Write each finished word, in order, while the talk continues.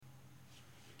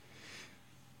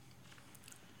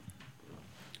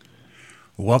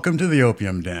Welcome to the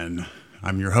Opium Den.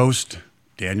 I'm your host,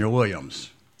 Daniel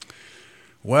Williams.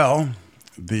 Well,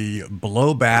 the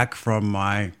blowback from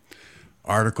my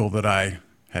article that I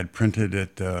had printed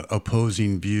at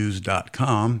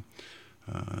opposingviews.com,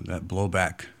 that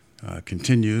blowback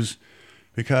continues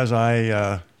because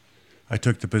I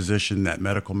took the position that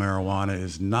medical marijuana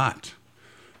is not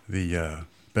the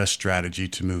best strategy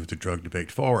to move the drug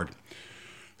debate forward.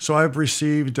 So I've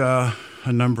received a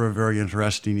number of very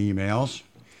interesting emails,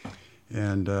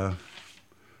 and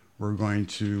we're going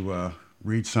to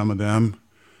read some of them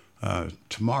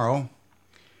tomorrow,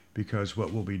 because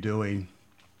what we'll be doing,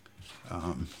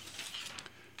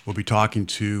 we'll be talking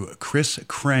to Chris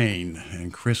Crane.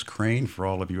 And Chris Crane, for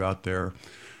all of you out there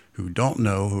who don't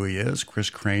know who he is, Chris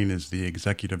Crane is the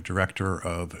executive director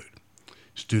of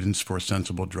Students for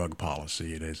Sensible Drug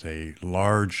Policy. It is a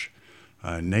large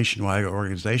nationwide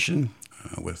organization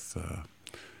with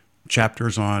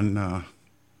chapters on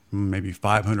maybe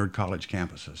 500 college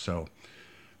campuses. So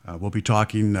we'll be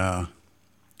talking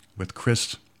with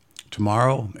Chris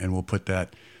tomorrow, and we'll put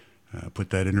that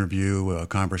interview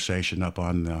conversation up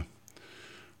in the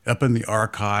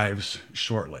archives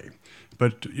shortly.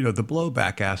 But the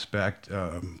blowback aspect,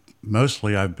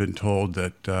 mostly I've been told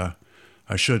that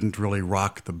I shouldn't really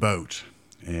rock the boat,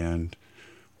 and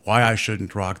why I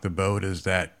shouldn't rock the boat is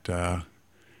that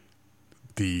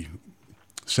the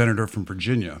senator from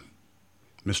Virginia,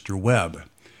 Mr. Webb,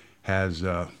 has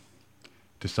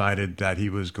decided that he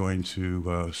was going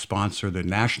to sponsor the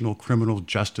National Criminal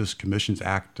Justice Commissions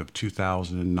Act of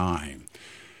 2009,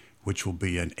 which will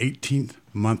be an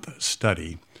 18-month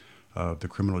study of the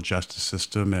criminal justice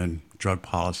system, and drug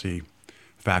policy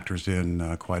factors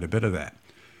in quite a bit of that.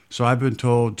 So I've been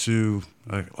told to,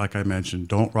 like I mentioned,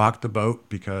 don't rock the boat,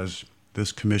 because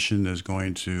this commission is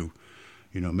going to,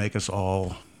 make us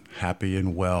all happy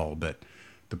and well. But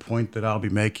the point that I'll be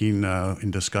making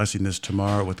in discussing this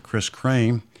tomorrow with Chris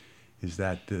Crane is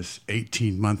that this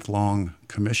 18-month-long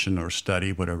commission or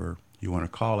study, whatever you want to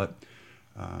call it,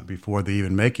 before they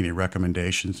even make any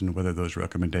recommendations, and whether those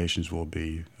recommendations will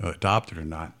be adopted or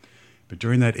not. But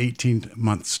during that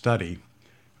 18-month study,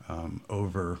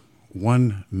 over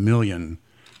 1 million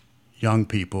young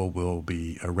people will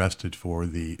be arrested for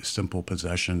the simple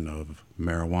possession of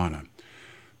marijuana.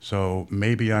 So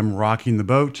maybe I'm rocking the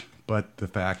boat, but the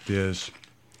fact is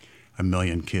 1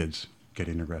 million kids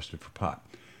getting arrested for pot.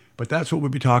 But that's what we'll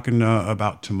be talking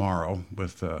about tomorrow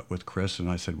with Chris,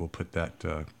 and I said we'll put that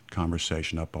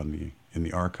conversation up in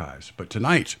the archives. But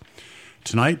tonight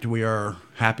we are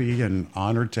happy and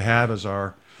honored to have as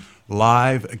our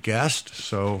live guest.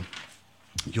 So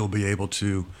you'll be able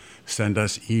to send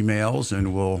us emails,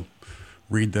 and we'll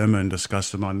read them and discuss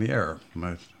them on the air.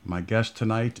 My guest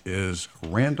tonight is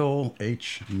Randall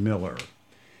H. Miller.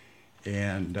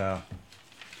 And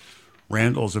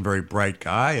Randall's a very bright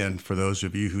guy, and for those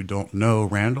of you who don't know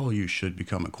Randall, you should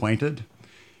become acquainted.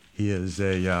 He is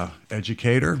a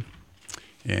educator,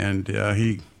 and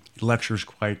he lectures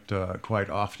quite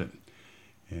often.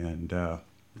 And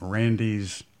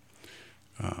Randy's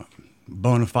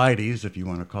bona fides, if you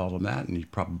want to call them that, and you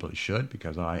probably should,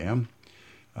 because I am.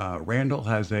 Randall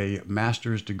has a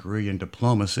master's degree in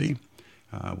diplomacy,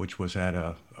 which was at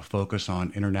a focus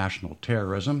on international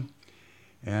terrorism,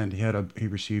 and he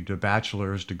received a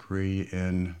bachelor's degree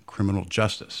in criminal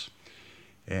justice.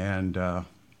 And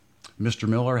Mr.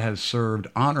 Miller has served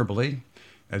honorably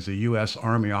as a U.S.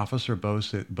 Army officer,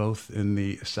 both in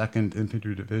the 2nd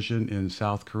Infantry Division in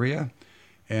South Korea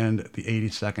and the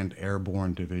 82nd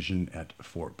Airborne Division at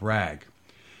Fort Bragg.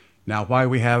 Now, why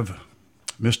we have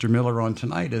Mr. Miller on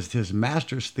tonight is his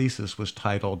master's thesis was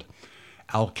titled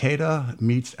Al-Qaeda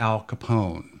Meets Al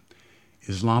Capone,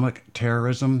 Islamic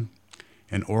Terrorism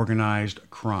and Organized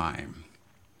Crime.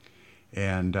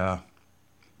 And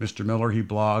Mr. Miller, he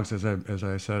blogs, as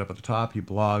I said up at the top, he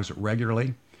blogs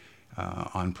regularly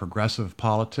on progressive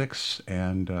politics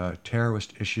and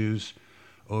terrorist issues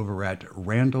over at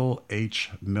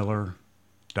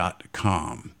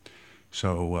randallhmiller.com.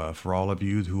 So for all of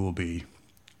you who will be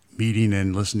meeting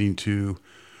and listening to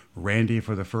Randy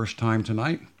for the first time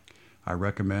tonight, I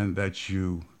recommend that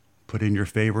you put in your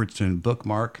favorites and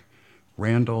bookmark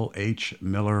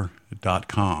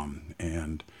randallhmiller.com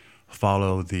and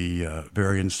follow the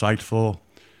very insightful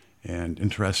and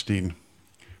interesting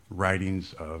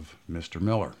writings of Mr.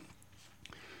 Miller.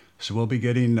 So we'll be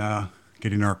getting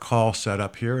our call set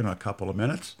up here in a couple of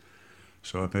minutes.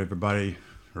 So if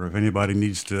anybody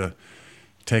needs to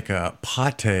take a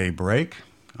pate break,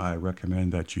 I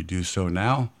recommend that you do so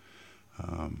now.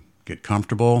 Get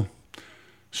comfortable,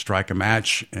 strike a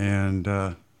match,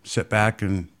 and sit back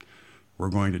and We're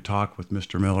going to talk with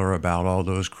Mr. Miller about all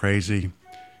those crazy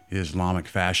Islamic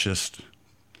fascists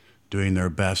doing their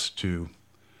best to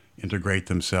integrate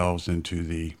themselves into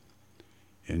the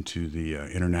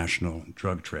international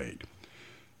drug trade.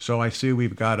 So I see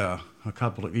we've got a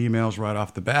couple of emails right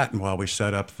off the bat, and while we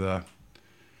set up the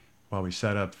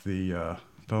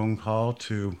phone call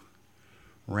to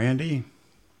Randy,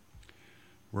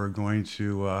 we're going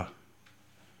to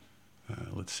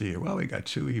let's see. Well, we got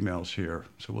 2 emails here,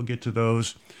 so we'll get to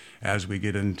those as we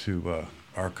get into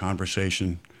our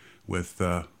conversation with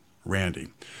Randy.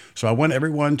 So I want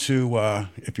everyone to,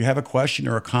 if you have a question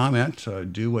or a comment,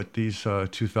 do what these 2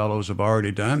 fellows have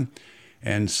already done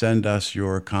and send us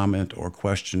your comment or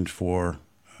question for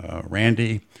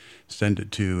Randy. Send it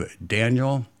to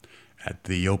Daniel at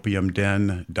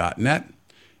theopiumden.net,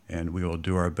 and we will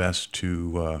do our best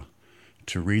to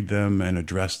read them and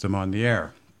address them on the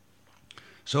air.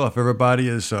 So if everybody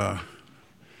is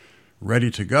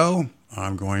ready to go,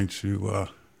 I'm going to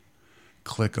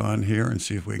click on here and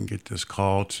see if we can get this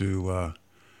call to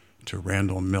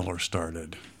Randall Miller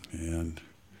started. And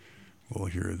we'll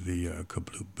hear the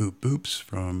kabloop boop boops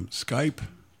from Skype.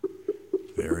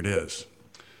 There it is.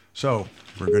 So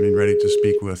we're getting ready to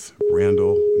speak with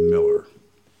Randall Miller,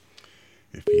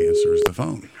 if he answers the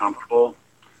phone. Comfortable.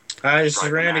 Hi, this is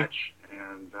Randy.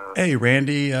 Hey,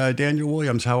 Randy, Daniel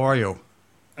Williams, how are you?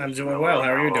 I'm doing well.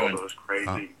 How are you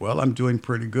doing? Well, I'm doing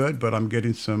pretty good, but I'm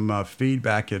getting some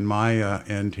feedback in my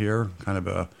end here, kind of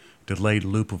a delayed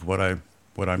loop of what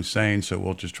I'm saying. So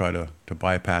we'll just try to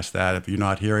bypass that. If you're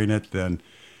not hearing it, then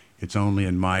it's only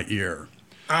in my ear.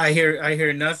 I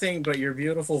hear nothing but your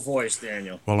beautiful voice,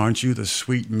 Daniel. Well, aren't you the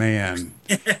sweet man?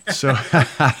 So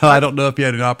I don't know if you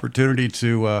had an opportunity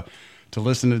to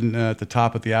listen at the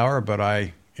top of the hour, but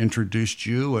I introduced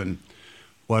you and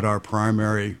what our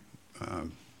primary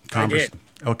conversation.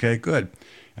 Okay, good.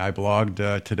 I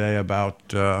blogged today about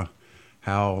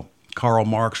how Karl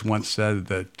Marx once said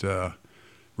that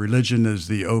religion is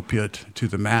the opiate to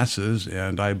the masses,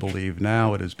 and I believe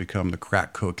now it has become the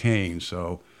crack cocaine.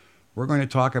 So we're going to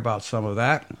talk about some of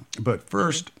that. But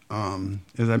first,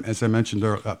 as I mentioned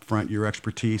up front, your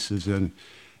expertise is in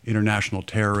international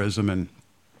terrorism and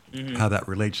how that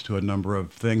relates to a number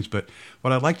of things. But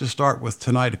what I'd like to start with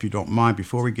tonight, if you don't mind,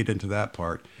 before we get into that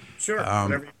part, sure,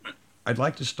 whatever you want. I'd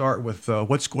like to start with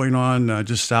what's going on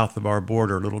just south of our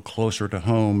border, a little closer to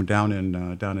home, down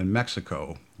in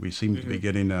Mexico. We seem to be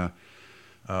getting a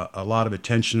lot of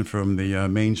attention from the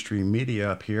mainstream media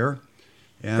up here.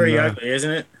 And, pretty ugly, isn't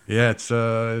it? Yeah,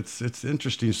 it's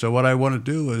interesting. So what I want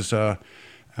to do is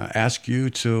ask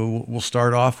you to. We'll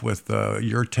start off with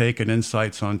your take and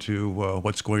insights onto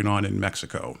what's going on in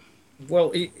Mexico.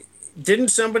 Well, didn't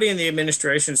somebody in the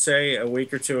administration say a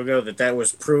week or 2 ago that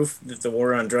was proof that the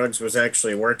war on drugs was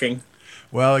actually working?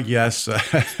 Well, yes,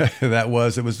 that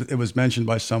was. It was mentioned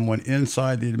by someone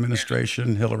inside the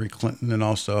administration, Hillary Clinton, and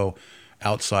also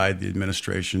outside the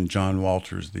administration, John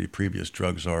Walters, the previous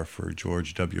drug czar for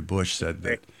George W. Bush, said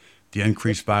that the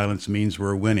increased violence means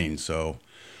we're winning. So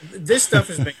this stuff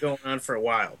has been going on for a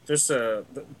while. This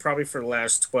probably for the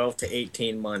last 12 to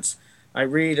 18 months. I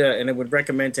read, and I would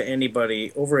recommend to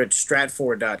anybody, over at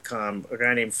Stratfor.com, a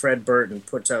guy named Fred Burton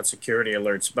puts out security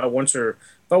alerts about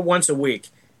once a week.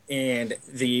 And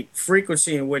the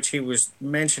frequency in which he was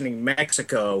mentioning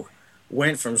Mexico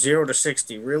went from 0 to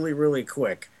 60 really, really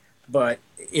quick. But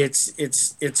it's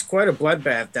quite a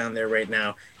bloodbath down there right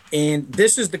now. And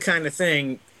this is the kind of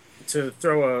thing, to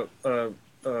throw a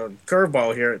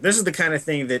curveball here, this is the kind of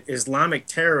thing that Islamic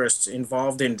terrorists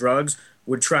involved in drugs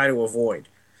would try to avoid.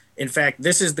 In fact,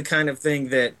 this is the kind of thing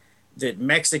that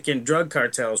Mexican drug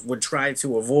cartels would try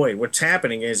to avoid. What's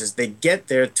happening is they get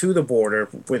there to the border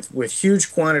with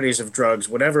huge quantities of drugs,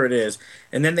 whatever it is,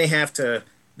 and then they have to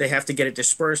get it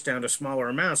dispersed down to smaller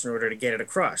amounts in order to get it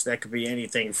across. That could be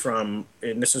anything from,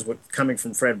 and this is what coming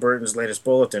from Fred Burton's latest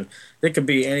bulletin, it could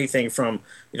be anything from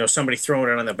somebody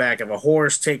throwing it on the back of a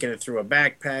horse, taking it through a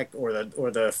backpack, or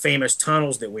the famous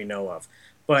tunnels that we know of.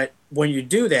 But when you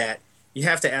do that, you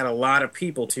have to add a lot of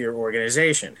people to your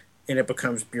organization, and it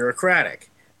becomes bureaucratic,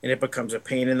 and it becomes a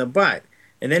pain in the butt,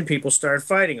 and then people start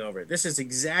fighting over it. This is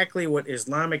exactly what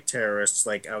Islamic terrorists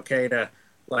like Al-Qaeda,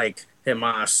 like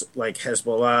Hamas, like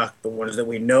Hezbollah, the ones that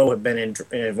we know have been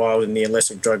involved in the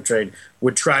illicit drug trade,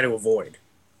 would try to avoid.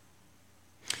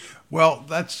 Well,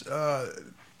 that's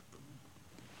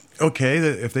okay.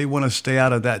 If they want to stay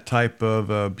out of that type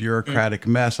of bureaucratic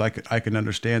mess, I can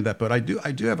understand that. But I do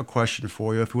have a question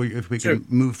for you. If we Sure. can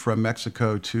move from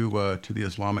Mexico to the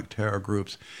Islamic terror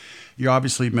groups, you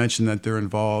obviously mentioned that they're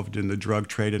involved in the drug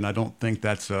trade, and I don't think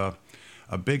that's a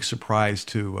a big surprise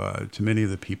to many of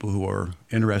the people who are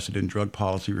interested in drug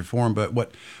policy reform. But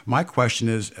what my question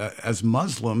is, as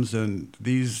Muslims, and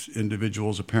these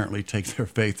individuals apparently take their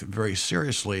faith very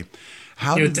seriously,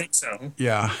 You would think so.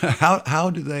 yeah, how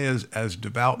do they, as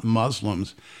devout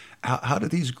Muslims, how do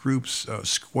these groups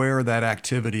square that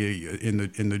activity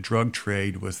in the drug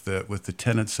trade with the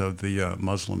tenets of the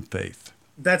Muslim faith?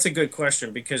 That's a good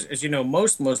question because, as you know,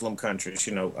 most Muslim countries,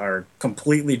 are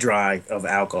completely dry of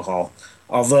alcohol.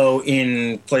 Although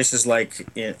in places like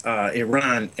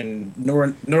Iran and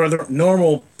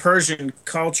normal Persian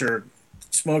culture,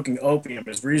 smoking opium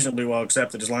is reasonably well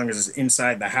accepted as long as it's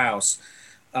inside the house.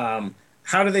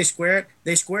 How do they square it?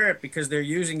 They square it because they're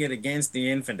using it against the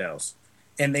infidels,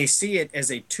 and they see it as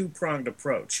a two-pronged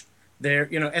approach.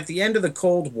 At the end of the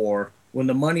Cold War, when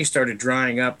the money started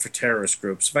drying up for terrorist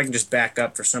groups, if I can just back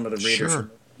up for some of the readers Sure.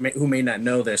 who may not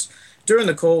know this, during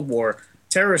the Cold War,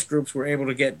 terrorist groups were able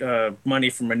to get money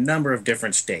from a number of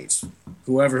different states.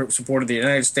 Whoever supported the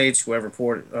United States, whoever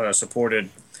supported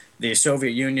the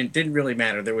Soviet Union, didn't really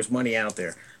matter. There was money out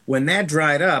there. When that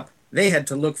dried up, they had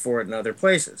to look for it in other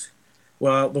places.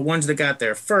 Well, the ones that got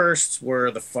there first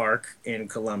were the FARC in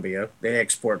Colombia. They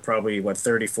export probably,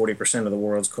 30-40% of the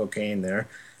world's cocaine there.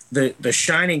 The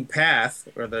Shining Path,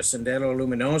 or the Sendero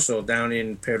Luminoso down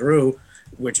in Peru,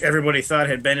 which everybody thought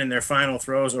had been in their final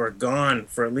throes or gone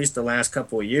for at least the last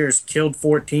couple of years, killed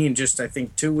 14 just, I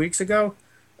think, 2 weeks ago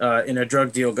in a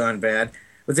drug deal gone bad.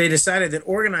 But they decided that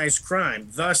organized crime,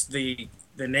 thus the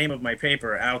name of my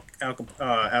paper, Al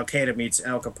Qaeda meets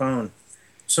Al Capone.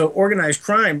 So organized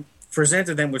crime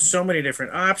presented them with so many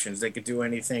different options. They could do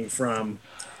anything from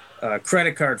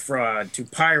credit card fraud to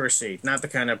piracy, not the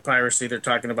kind of piracy they're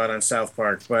talking about on South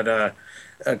Park, but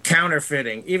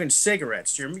counterfeiting, even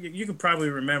cigarettes. You could probably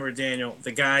remember, Daniel,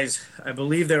 the guys, I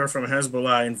believe they were from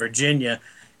Hezbollah in Virginia,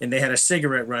 and they had a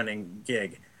cigarette running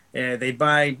gig. They'd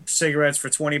buy cigarettes for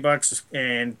 $20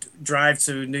 and drive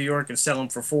to New York and sell them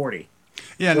for 40.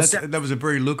 Yeah, that was a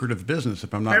very lucrative business,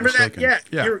 if I'm not Remember mistaken. that?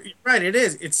 Yeah, you're right. It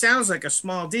is. It sounds like a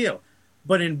small deal,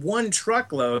 but in one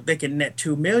truckload, they can net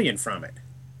 $2 million from it.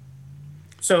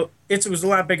 So it was a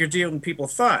lot bigger deal than people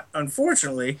thought.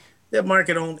 Unfortunately, the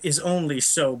market is only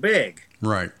so big.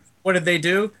 Right. What did they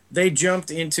do? They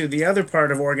jumped into the other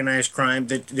part of organized crime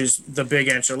that is the big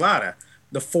enchilada,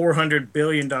 the $400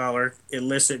 billion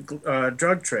illicit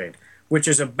drug trade, which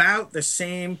is about the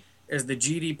same as the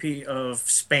GDP of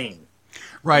Spain.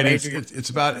 Right. It's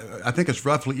about, I think it's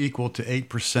roughly equal to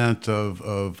 8%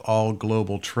 of all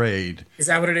global trade. Is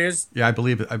that what it is? Yeah, I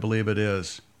believe it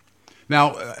is.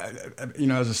 Now,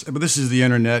 but this is the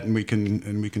internet, and we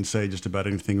can say just about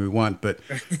anything we want. But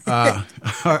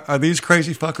are these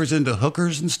crazy fuckers into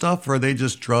hookers and stuff, or are they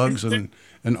just drugs and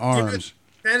arms?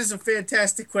 That is a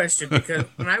fantastic question, because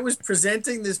when I was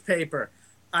presenting this paper,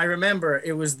 I remember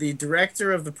it was the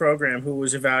director of the program who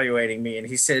was evaluating me, and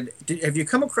he said, "Have you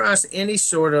come across any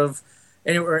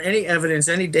evidence,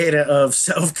 any data of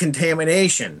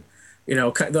self-contamination?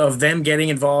 Of them getting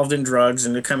involved in drugs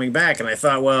and coming back?" And I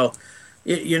thought, well,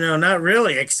 not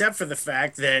really, except for the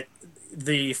fact that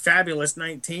the Fabulous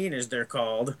 19, as they're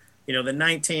called, the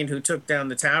 19 who took down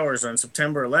the towers on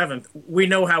September 11th, we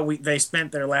know how they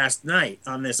spent their last night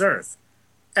on this earth,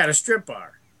 at a strip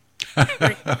bar.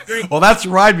 Drink. Well, that's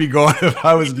where I'd be going if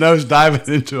I was nose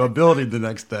diving into a building the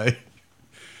next day.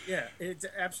 Yeah, it's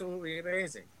absolutely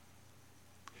amazing.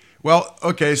 Well,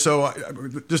 okay, so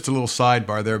just a little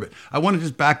sidebar there, but I want to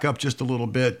just back up just a little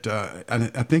bit,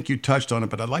 and I think you touched on it,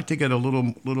 but I'd like to get a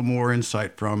little more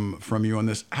insight from you on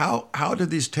this. How do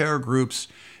these terror groups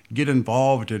get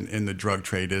involved in the drug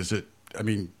trade? How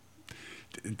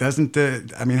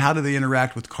do they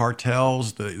interact with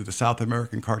cartels, the South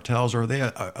American cartels, or are they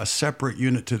a separate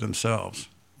unit to themselves?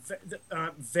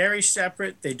 Very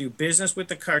separate. They do business with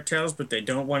the cartels, but they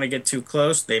don't want to get too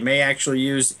close. They may actually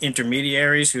use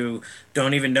intermediaries who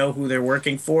don't even know who they're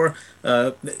working for.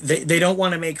 They don't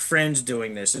want to make friends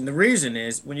doing this. And the reason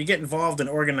is, when you get involved in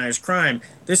organized crime,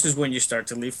 this is when you start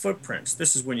to leave footprints.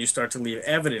 This is when you start to leave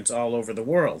evidence all over the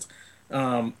world.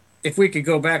 If we could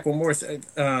go back one more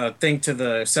thing to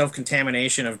the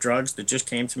self-contamination of drugs that just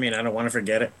came to me, and I don't want to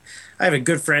forget it. I have a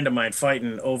good friend of mine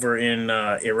fighting over in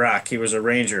Iraq. He was a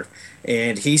ranger,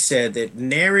 and he said that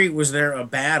nary was there a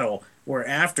battle where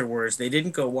afterwards they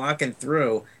didn't go walking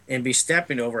through and be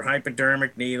stepping over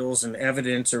hypodermic needles and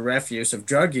evidence or refuse of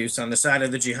drug use on the side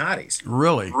of the jihadis.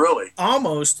 Really?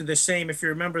 Almost the same, if you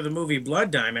remember the movie Blood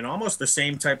Diamond, almost the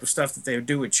same type of stuff that they would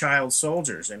do with child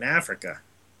soldiers in Africa.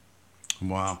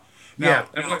 Wow. Now,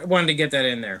 yeah, I wanted to get that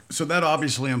in there. So that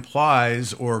obviously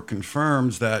implies or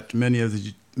confirms that many of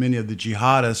the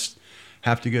jihadists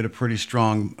have to get a pretty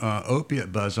strong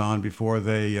opiate buzz on before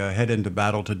they head into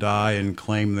battle to die and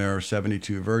claim their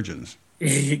 72 virgins.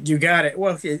 You got it.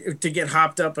 Well, to get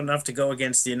hopped up enough to go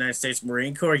against the United States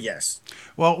Marine Corps, yes.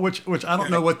 Well, which I don't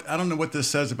know what this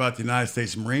says about the United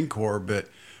States Marine Corps, but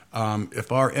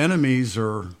if our enemies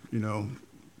are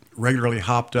regularly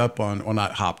hopped up on, well,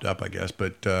 not hopped up, I guess,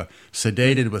 but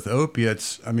sedated with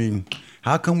opiates, I mean,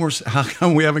 how come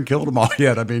we haven't killed them all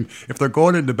yet? I mean, if they're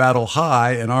going into battle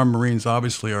high, and our Marines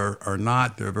obviously are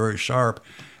not, they're very sharp.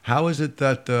 How is it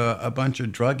that a bunch of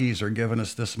druggies are giving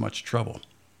us this much trouble?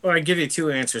 Well, I give you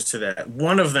two answers to that.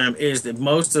 One of them is that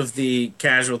most of the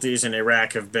casualties in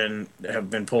Iraq have been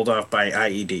pulled off by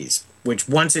IEDs, which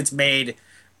once it's made,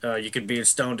 you can be as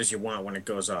stoned as you want when it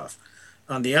goes off.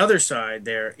 On the other side,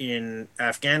 there in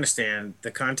Afghanistan,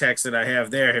 the contacts that I have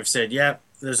there have said, "Yeah,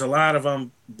 there's a lot of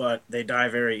them, but they die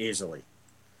very easily."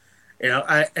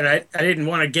 I didn't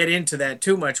want to get into that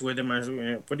too much with him. I was,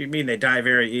 what do you mean they die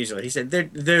very easily? He said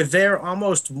they're there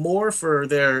almost more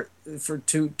to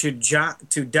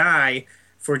die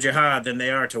for jihad than they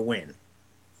are to win.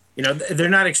 They're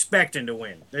not expecting to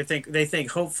win. They think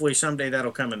hopefully someday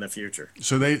that'll come in the future.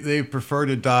 So they prefer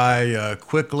to die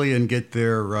quickly and get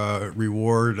their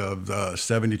reward of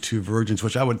 72 virgins,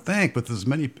 which I would think with as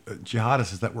many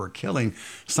jihadists that we're killing,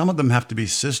 some of them have to be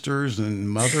sisters and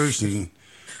mothers and.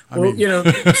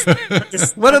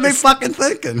 What are they fucking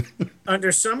thinking?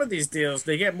 Under some of these deals,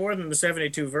 they get more than the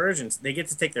 72 virgins. They get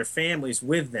to take their families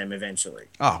with them eventually.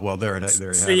 Oh, well, there you have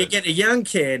it. So you get a young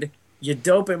kid, you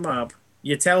dope him up,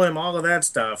 you tell him all of that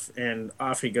stuff, and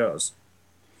off he goes.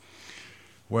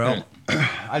 Well,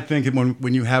 I think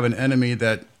when you have an enemy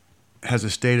that has a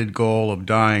stated goal of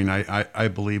dying, I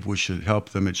believe we should help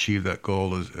them achieve that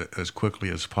goal as quickly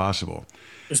as possible.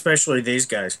 Especially these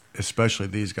guys.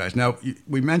 Now,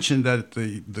 we mentioned that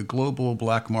the global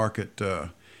black market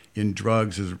in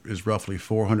drugs is roughly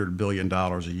 $400 billion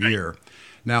a year.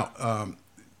 Now,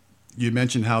 you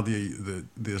mentioned how the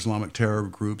Islamic terror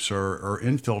groups are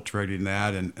infiltrating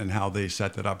that and how they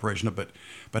set that operation up.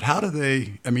 But how do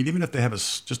they? I mean, even if they have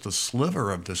just a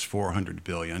sliver of this $400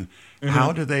 billion,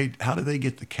 how do they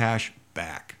get the cash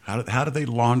back? How do they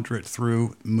launder it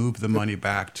through, move the money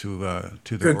back to their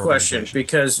Good question,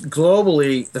 because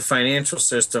globally the financial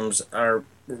systems are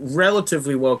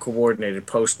relatively well coordinated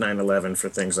post 9/11 for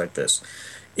things like this.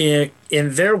 In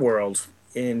their world,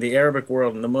 in the Arabic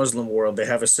world and the Muslim world, they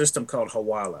have a system called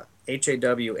Hawala,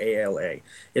 Hawala.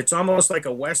 It's almost like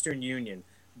a Western Union,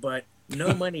 but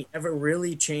no money ever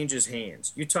really changes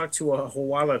hands. You talk to a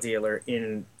Hawala dealer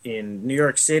in New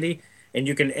York City, and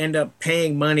you can end up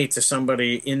paying money to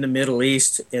somebody in the Middle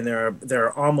East, and there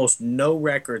are almost no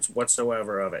records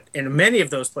whatsoever of it. And many of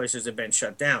those places have been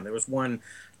shut down. There was one,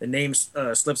 the name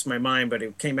slips my mind, but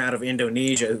it came out of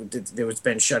Indonesia. It was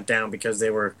been shut down because they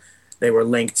were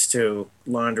linked to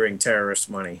laundering terrorist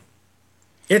money.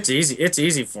 It's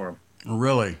easy for them.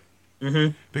 Really?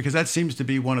 Mm-hmm. Because that seems to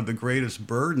be one of the greatest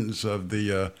burdens of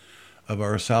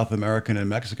our South American and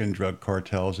Mexican drug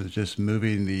cartels, is just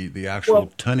moving the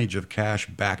actual tonnage of cash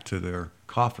back to their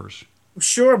coffers.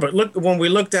 Sure, but look, when we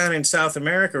look down in South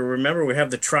America, remember we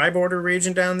have the tri-border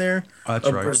region down there? That's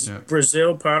right.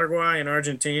 Brazil, Paraguay, and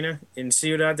Argentina in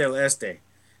Ciudad del Este.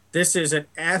 This is an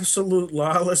absolute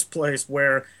lawless place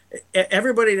where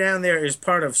everybody down there is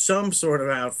part of some sort of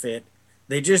outfit.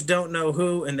 They just don't know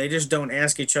who, and they just don't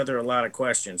ask each other a lot of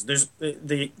questions. There's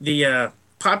the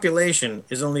population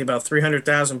is only about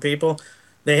 300,000 people,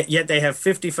 yet they have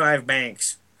 55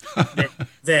 banks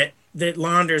that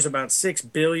launders about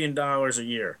 $6 billion a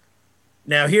year.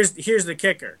 Now, here's the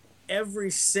kicker.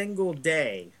 Every single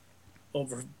day,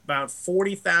 over about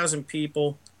 40,000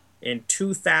 people and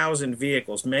 2,000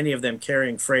 vehicles, many of them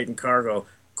carrying freight and cargo,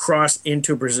 cross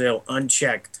into Brazil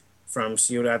unchecked from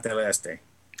Ciudad del Este.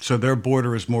 So their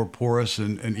border is more porous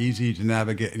and easier to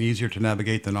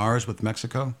navigate than ours with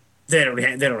Mexico? They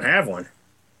don't have one.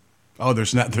 Oh,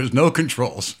 there's no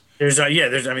controls. There's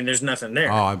nothing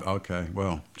there. Oh, okay.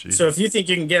 Well, geez. So if you think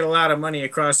you can get a lot of money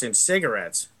across in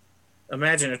cigarettes,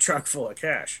 imagine a truck full of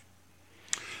cash.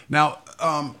 Now,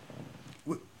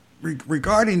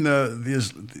 regarding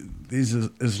these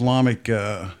Islamic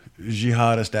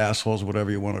jihadist assholes,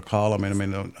 whatever you want to call them. I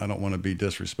mean, I don't want to be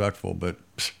disrespectful, but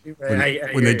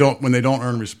when they don't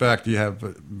earn respect, you have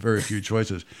very few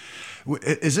choices.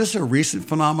 Is this a recent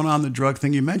phenomenon, the drug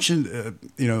thing? You mentioned,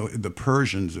 the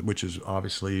Persians, which is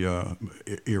obviously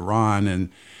Iran,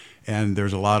 and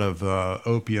there's a lot of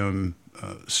opium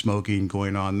smoking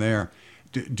going on there.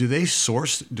 Do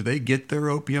they get their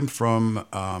opium from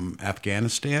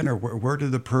Afghanistan, or where do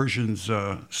the Persians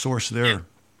source their?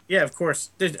 Yeah, of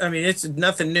course. I mean, it's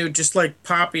nothing new. Just like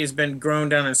poppy has been grown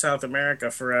down in South America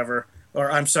forever,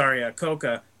 or I'm sorry,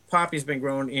 coca. Poppy's been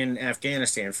grown in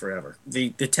Afghanistan forever.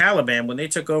 The Taliban, when they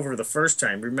took over the first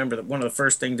time, remember that one of the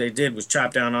first things they did was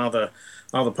chop down all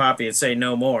the poppy and say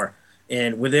no more.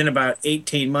 And within about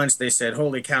 18 months, they said,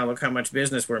 "Holy cow! Look how much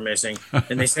business we're missing."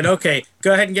 And they said, "Okay,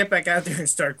 go ahead and get back out there and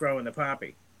start growing the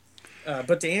poppy."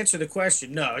 But to answer the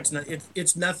question, no, it's not.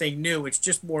 It's nothing new. It's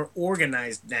just more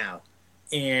organized now,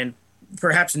 and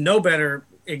perhaps no better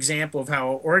example of how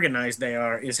organized they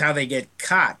are is how they get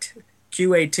caught,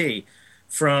 QAT,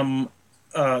 from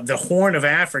the Horn of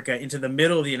Africa into the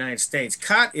middle of the United States.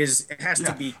 Caught is it has to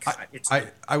Yeah, be cut. It's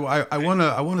I want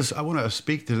to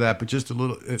speak to that, but just a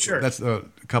little. sure. That's a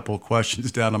couple of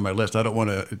questions down on my list. I don't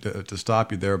want to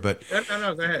stop you there, but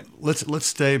No, go ahead. let's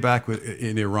stay back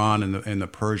in Iran and the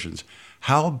Persians.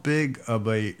 How big of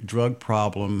a drug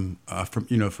problem, from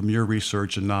your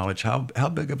research and knowledge, how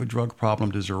big of a drug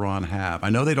problem does Iran have? I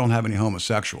know they don't have any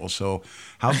homosexuals, so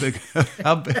how big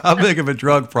how big of a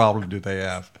drug problem do they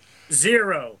have?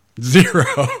 Zero. Zero.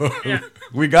 Yeah.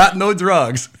 We got no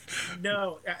drugs.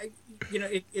 No,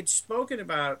 it's spoken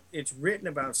about, it's written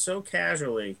about so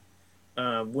casually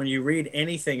when you read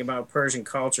anything about Persian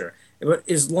culture. But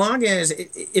as long as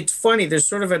it's funny, there's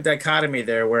sort of a dichotomy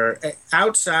there where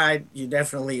outside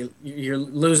you're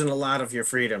losing a lot of your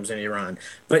freedoms in Iran,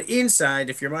 but inside,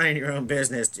 if you're minding your own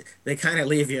business, they kind of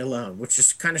leave you alone, which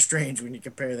is kind of strange when you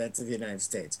compare that to the United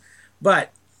States.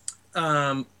 But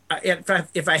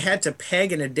if I had to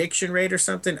peg an addiction rate or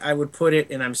something, I would put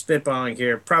it, and I'm spitballing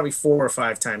here, probably 4 or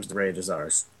 5 times the rate as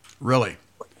ours. Really?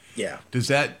 Yeah. Does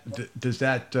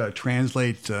that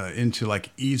translate into like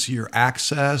easier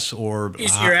access or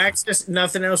Easier access,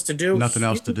 nothing else to do. nothing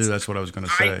else to do? That's what I was going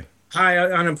to say. High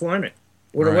unemployment.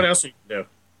 What Right. else are you can do?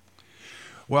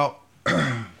 Well,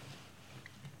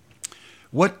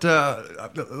 what? Let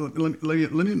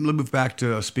me move back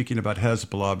to speaking about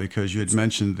Hezbollah because you had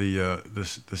mentioned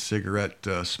the cigarette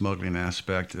smuggling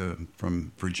aspect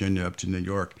from Virginia up to New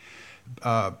York.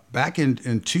 Back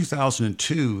in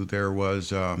 2002, there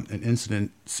was an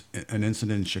incident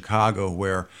in Chicago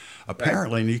where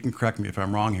apparently, and you can correct me if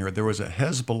I'm wrong here, there was a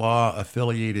Hezbollah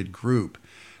affiliated group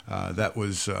that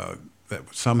was that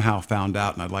somehow found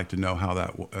out, and I'd like to know how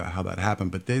that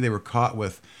happened. But they were caught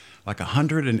with like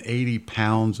 180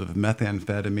 pounds of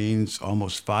methamphetamines,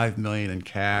 almost 5 million in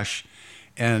cash,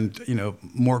 and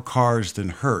more cars than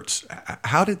Hertz.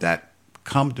 How did that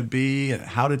come to be, and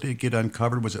how did it get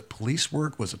uncovered? Was it police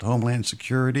work? Was it Homeland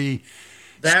Security?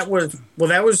 That was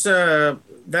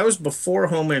before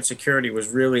Homeland Security was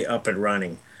really up and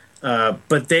running.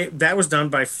 But that was done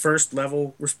by first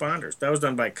level responders. That was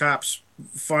done by cops,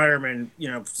 firemen,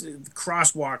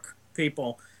 crosswalk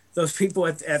people, those people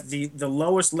at the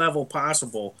lowest level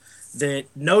possible that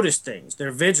notice things.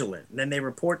 They're vigilant, and then they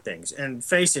report things. And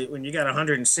face it, when you got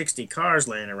 160 cars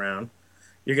laying around,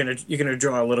 you're gonna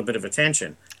draw a little bit of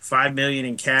attention. 5 million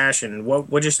in cash, and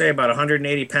what'd you say about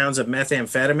 180 pounds of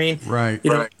methamphetamine? Right.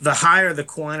 The higher the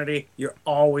quantity, you're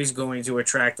always going to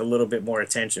attract a little bit more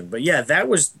attention. But yeah, that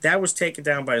was taken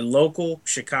down by local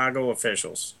Chicago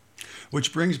officials.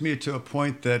 Which brings me to a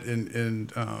point that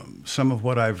in some of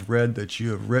what I've read that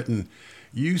you have written,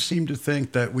 you seem to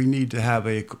think that we need to have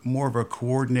more of a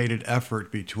coordinated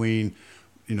effort between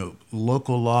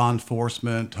local law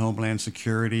enforcement, Homeland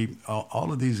Security.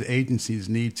 All of these agencies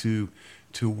need to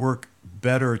work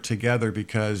better together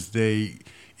because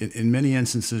in many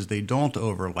instances, they don't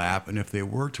overlap. And if they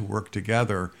were to work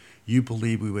together, you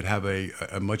believe we would have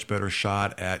a much better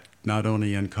shot at not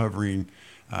only uncovering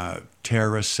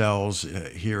terrorist cells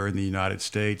here in the United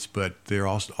States, but they're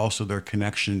also their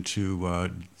connection to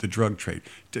the drug trade.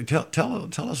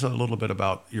 Tell us a little bit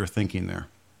about your thinking there.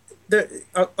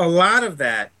 A lot of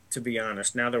that, to be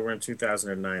honest, now that we're in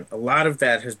 2009, a lot of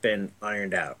that has been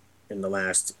ironed out in the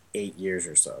last 8 years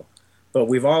or so. But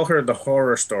we've all heard the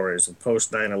horror stories of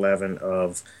post 9/11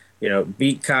 of,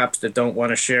 beat cops that don't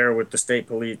want to share with the state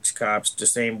police cops the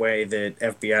same way that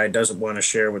FBI doesn't want to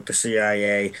share with the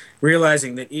CIA,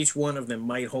 realizing that each one of them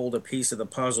might hold a piece of the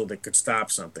puzzle that could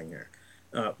stop something there.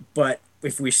 But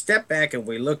if we step back and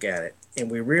we look at it, and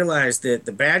we realize that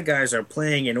the bad guys are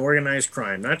playing in organized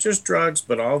crime, not just drugs,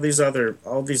 but all these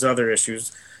other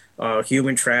issues,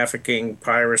 human trafficking,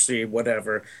 piracy,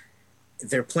 whatever.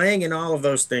 They're playing in all of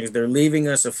those things. They're leaving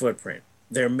us a footprint.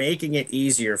 They're making it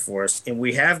easier for us, and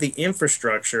we have the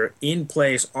infrastructure in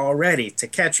place already to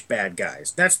catch bad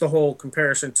guys. That's the whole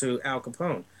comparison to Al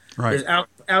Capone. Right. Al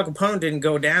Capone didn't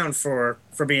go down for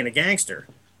being a gangster.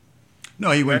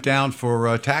 No, he went down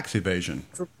for tax evasion.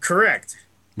 Correct.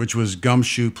 which was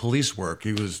gumshoe police work.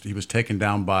 He was taken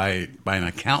down by an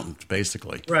accountant,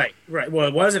 basically. Right, right. Well,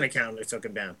 it was an accountant that took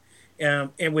him down.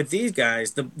 And with these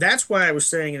guys, that's why I was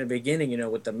saying in the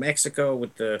beginning, with the Mexico,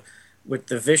 with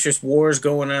the vicious wars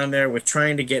going on there, with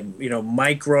trying to get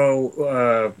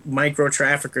micro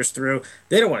traffickers through.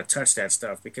 They don't want to touch that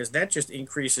stuff because that just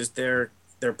increases their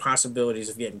possibilities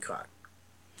of getting caught.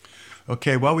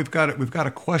 Okay, well, we've got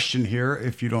a question here.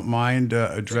 If you don't mind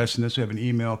addressing this, we have an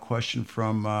email question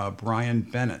from Brian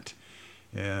Bennett,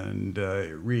 and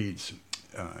it reads: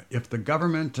 If the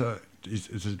government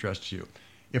is addressed to you,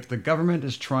 if the government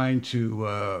is trying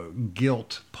to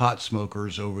guilt pot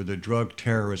smokers over the drug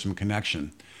terrorism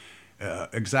connection,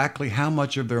 exactly how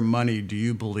much of their money do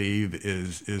you believe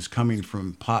is coming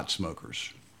from pot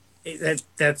smokers?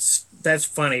 That's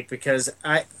funny because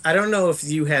I don't know if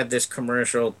you had this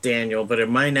commercial, Daniel, but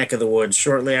in my neck of the woods,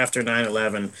 shortly after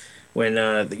 9/11, when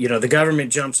the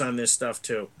government jumps on this stuff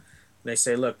too, they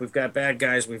say, look, we've got bad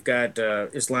guys, we've got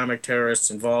Islamic terrorists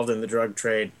involved in the drug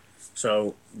trade,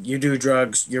 so you do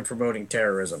drugs, you're promoting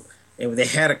terrorism. And they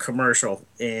had a commercial,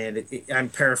 and I'm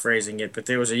paraphrasing it, but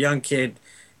there was a young kid.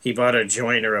 He bought a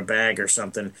joint or a bag or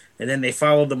something, and then they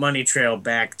followed the money trail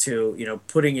back to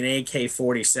putting an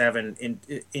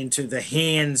AK-47 into the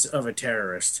hands of a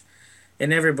terrorist,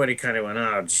 and everybody kind of went,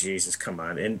 "Oh Jesus, come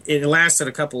on!" And it lasted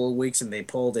a couple of weeks, and they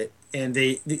pulled it. And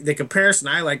the comparison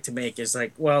I like to make is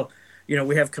like, well,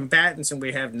 we have combatants and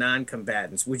we have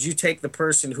non-combatants. Would you take the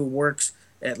person who works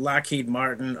at Lockheed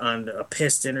Martin on a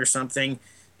piston or something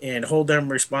and hold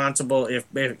them responsible if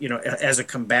as a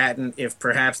combatant, if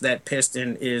perhaps that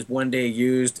piston is one day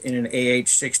used in an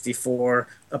AH-64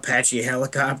 Apache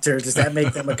helicopter? Does that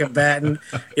make them a combatant?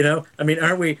 I mean,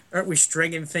 aren't we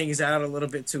stringing things out a little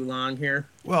bit too long here?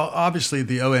 Well, obviously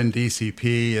the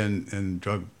ONDCP and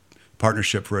Drug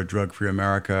Partnership for a Drug-Free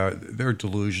America, they're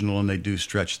delusional and they do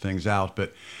stretch things out.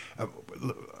 But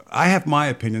I have my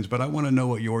opinions, but I want to know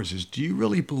what yours is. Do you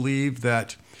really believe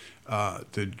that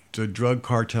the drug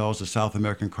cartels, the South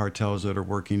American cartels that are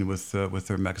working with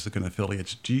their Mexican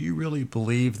affiliates, do you really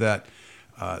believe that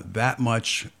that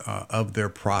much of their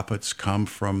profits come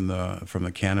from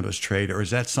the cannabis trade, or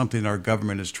is that something our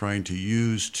government is trying to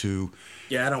use to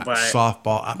I don't buy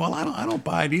softball? Well, I don't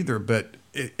buy it either, but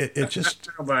it just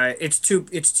I don't buy it. It's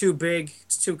too big.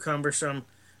 It's too cumbersome.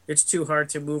 It's too hard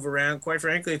to move around. Quite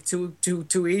frankly, it's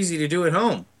too easy to do at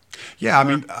home. Yeah, I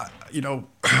mean,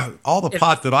 all the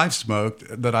pot that I've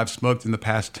smoked in the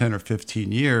past 10 or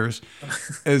 15 years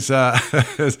is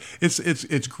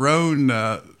it's grown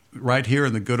right here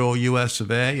in the good old U.S.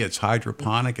 of A. It's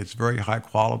hydroponic. It's very high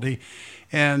quality,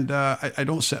 and I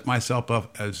don't set myself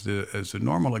up as the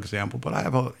normal example, but I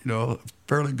have a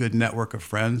fairly good network of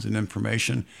friends and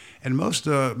information, and most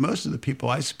of the people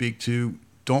I speak to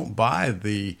don't buy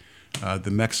the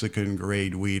Mexican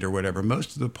grade weed or whatever.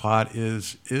 Most of the pot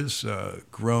is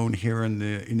grown here in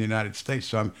the United States.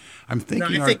 So I'm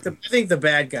thinking. No, I think the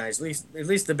bad guys, at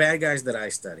least the bad guys that I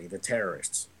study, the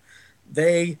terrorists,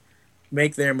 they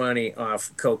make their money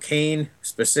off cocaine,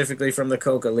 specifically from the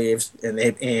coca leaves,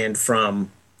 and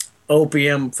from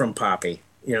opium, from poppy.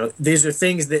 These are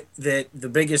things that the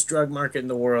biggest drug market in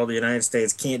the world, the United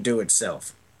States, can't do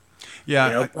itself.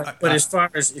 Yeah, but as far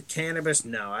as cannabis,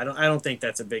 no, I don't think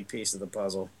that's a big piece of the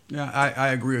puzzle. Yeah, I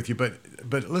agree with you,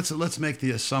 but let's make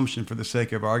the assumption, for the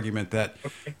sake of argument, that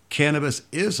cannabis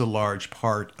is a large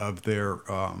part of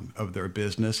their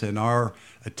business, and our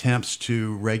attempts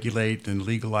to regulate and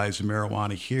legalize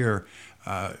marijuana here,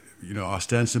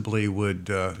 ostensibly would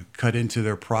cut into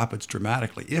their profits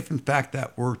dramatically. If in fact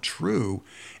that were true,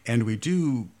 and we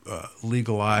do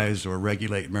legalize or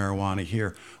regulate marijuana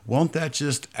here, won't that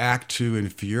just act to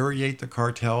infuriate the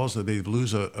cartels so they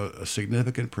lose a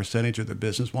significant percentage of their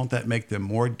business? Won't that make them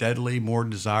more deadly, more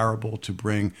desirable to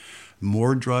bring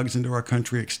more drugs into our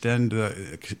country, extend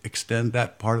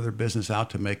that part of their business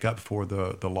out to make up for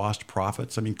the lost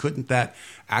profits? I mean, couldn't that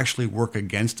actually work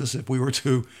against us if we were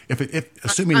to,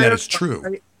 assuming that it's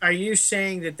true? Are you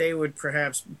saying that they would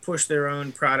perhaps push their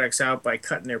own products out by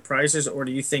cutting their prices, or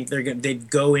do you think they'd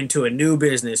go into a new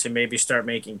business and maybe start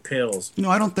making pills?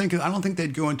 No, I don't think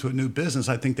they'd go into a new business.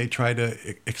 I think they try to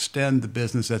extend the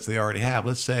business that they already have.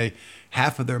 Let's say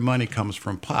half of their money comes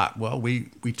from pot. Well,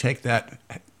 we take that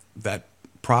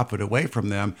profit away from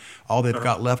them. All they've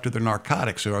got left are the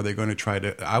narcotics. So are they going to try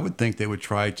to, I would think they would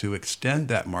try to extend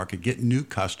that market, get new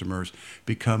customers,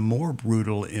 become more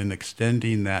brutal in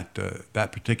extending that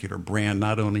particular brand,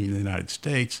 not only in the United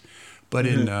States, but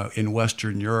in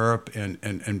Western Europe,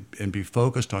 and be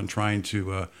focused on trying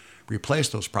to replace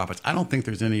those profits. I don't think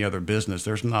there's any other business.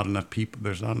 There's not enough people.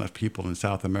 There's not enough people in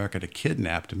South America to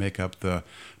kidnap to make up the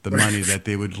money that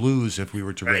they would lose if we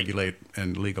were to regulate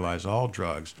and legalize all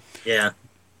drugs. Yeah.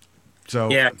 So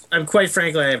yeah, I'm quite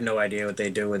frankly, I have no idea what they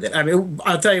do with it. I mean,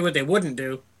 I'll tell you what they wouldn't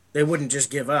do. They wouldn't just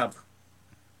give up.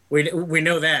 We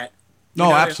know that.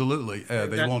 No, absolutely,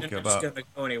 they won't give up. Going to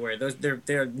go anywhere.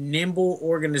 They're nimble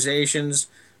organizations.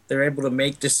 They're able to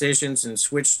make decisions and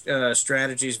switch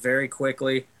strategies very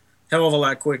quickly. Hell of a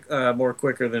lot more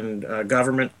quicker than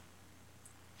government.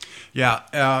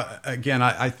 Yeah. Again,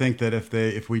 I think that if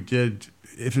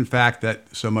in fact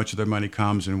that so much of their money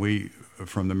comes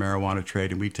from the marijuana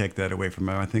trade, and we take that away from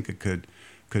them, I think it could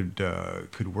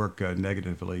work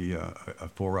negatively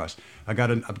for us. I've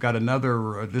got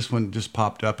another. This one just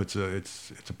popped up. It's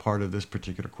a part of this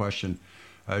particular question.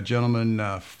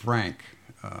 Gentleman Frank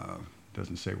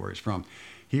doesn't say where he's from.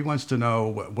 He wants to know,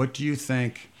 what do you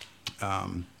think?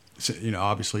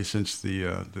 Obviously, since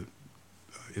the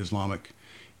Islamic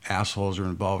assholes are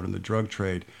involved in the drug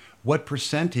trade, what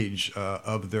percentage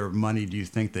of their money do you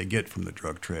think they get from the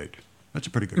drug trade? That's a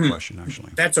pretty good question,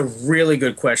 actually. That's a really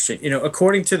good question.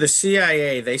 According to the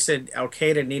CIA, they said Al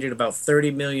Qaeda needed about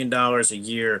 $30 million a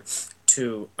year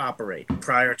to operate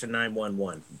prior to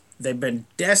 9/11. They've been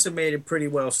decimated pretty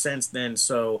well since then,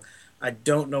 so I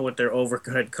don't know what their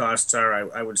overhead costs are.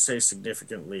 I would say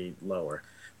significantly lower.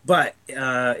 But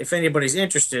if anybody's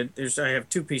interested, I have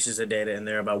two pieces of data in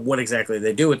there about what exactly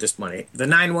they do with this money. The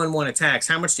 9/11 attacks,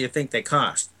 how much do you think they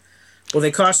cost? Well,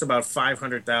 they cost about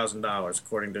 $500,000,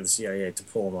 according to the CIA, to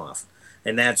pull them off.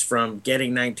 And that's from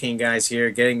getting 19 guys here,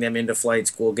 getting them into flight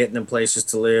school, getting them places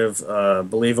to live,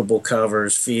 believable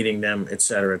covers, feeding them, et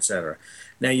cetera, et cetera.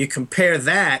 Now, you compare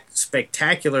that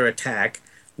spectacular attack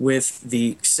with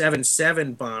the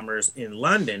 7/7 bombers in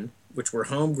London, which were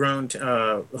homegrown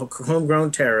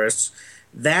terrorists.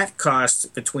 That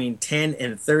cost between $10,000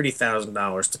 and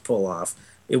 $30,000 to pull off.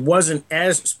 It wasn't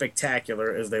as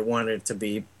spectacular as they wanted it to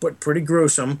be, but pretty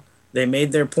gruesome. They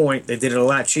made their point. They did it a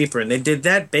lot cheaper, and they did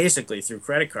that basically through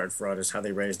credit card fraud is how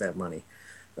they raised that money.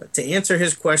 To answer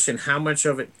his question, how much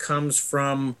of it comes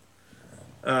from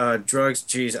drugs?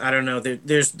 Geez, I don't know.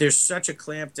 There's such a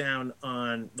clampdown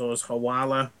on those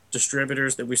Hawala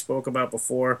distributors that we spoke about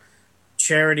before.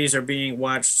 Charities are being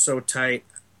watched so tight.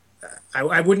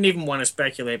 I wouldn't even want to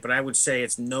speculate, but I would say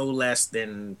it's no less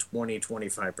than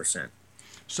 20-25%.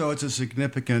 So it's a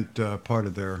significant part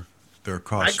of their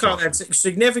cost. I call that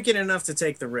significant enough to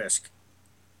take the risk.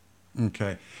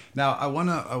 Okay. Now I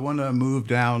wanna move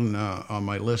down on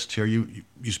my list here. You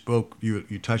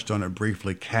touched on it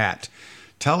briefly. Cat.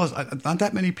 Tell us. Not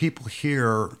that many people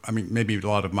here. I mean, maybe a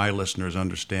lot of my listeners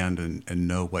understand and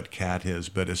know what cat is.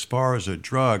 But as far as a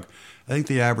drug, I think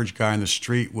the average guy in the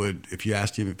street would, if you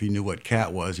asked him if he knew what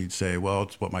cat was, he'd say, "Well,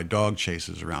 it's what my dog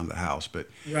chases around the house." But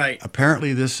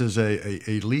apparently, this is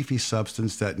a leafy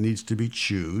substance that needs to be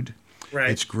chewed. Right.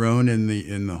 It's grown in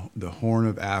the Horn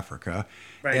of Africa.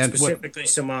 Right, and specifically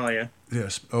Somalia.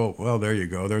 Yes. Oh, well, there you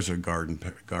go. There's a garden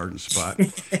spot,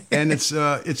 and it's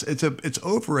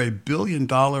over $1 billion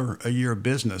a year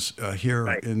business here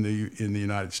in the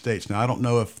United States. Now, I don't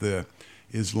know if the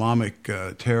Islamic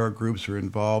terror groups are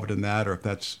involved in that, or if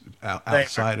that's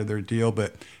outside of their deal.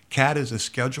 But cat is a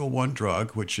Schedule I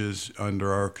drug, which is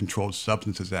under our Controlled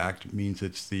Substances Act. It means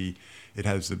it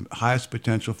has the highest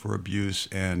potential for abuse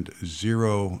and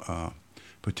zero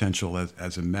potential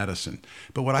as a medicine.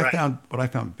 But what I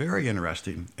found very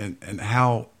interesting, and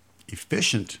how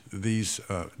efficient these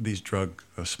drug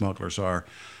smugglers are.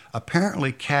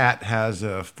 Apparently, cat has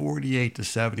a 48 to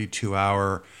 72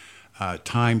 hour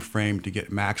time frame to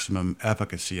get maximum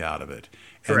efficacy out of it.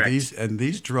 Correct. And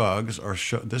these drugs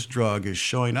this drug is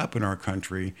showing up in our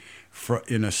country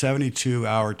in a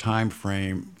 72-hour time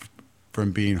frame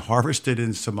from being harvested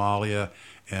in Somalia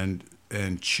and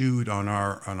chewed on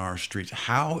our streets.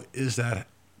 How is that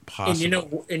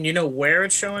possible? And you know where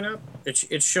it's showing up?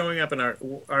 It's showing up in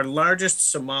our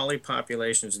largest Somali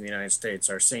populations in the United States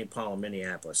are St. Paul and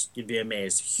Minneapolis. You'd be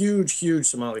amazed. Huge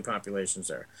Somali populations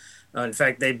there. In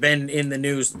fact, they've been in the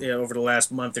news over the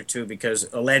last month or two because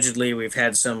allegedly we've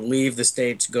had some leave the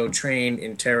state to go train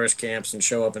in terrorist camps and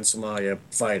show up in Somalia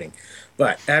fighting.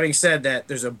 But having said that,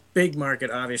 there's a big market,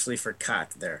 obviously, for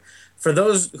khat there. For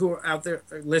those who are out there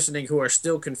listening who are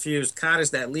still confused, khat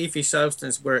is that leafy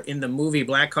substance where in the movie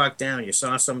Black Hawk Down, you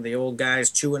saw some of the old guys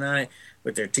chewing on it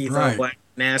with their teeth all black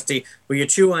and nasty. When you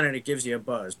chew on it, it gives you a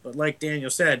buzz. But like Daniel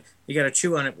said, you got to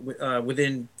chew on it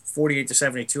within 48 to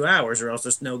 72 hours or else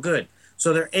it's no good.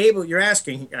 So they're able, you're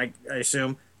asking, I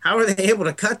assume, how are they able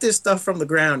to cut this stuff from the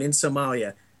ground in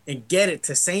Somalia and get it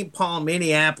to St. Paul,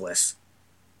 Minneapolis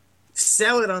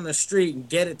sell it on the street and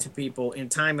get it to people in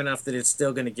time enough that it's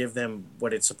still going to give them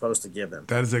what it's supposed to give them.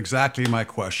 That is exactly my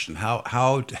question.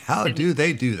 How do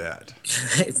they do that?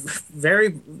 Very,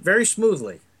 very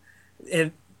smoothly.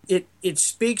 And it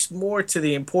speaks more to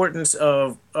the importance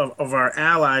of our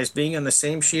allies being on the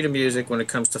same sheet of music when it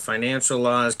comes to financial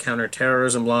laws,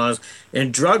 counterterrorism laws,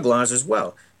 and drug laws as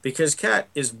well. Because cat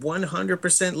is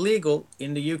 100% legal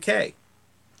in the UK.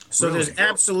 So Really? there's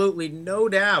absolutely no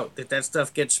doubt that that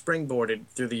stuff gets springboarded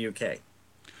through the UK.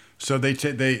 So they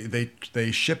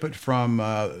ship it from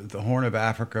the Horn of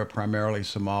Africa, primarily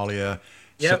Somalia,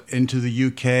 Yep. into the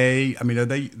UK. I mean,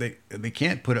 they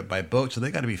can't put it by boat, so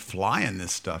they got to be flying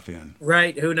this stuff in.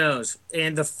 Right, who knows?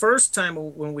 And the first time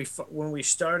when we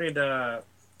started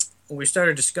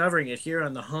discovering it here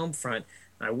on the home front,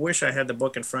 I wish I had the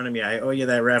book in front of me. I owe you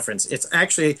that reference. It's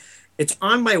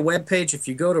on my webpage. If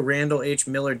you go to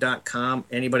randallhmiller.com,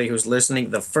 anybody who's listening,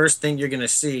 the first thing you're going to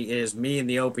see is me in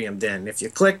the opium den. If you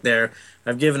click there,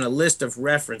 I've given a list of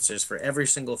references for every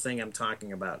single thing I'm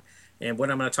talking about. And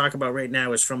what I'm going to talk about right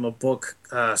now is from a book,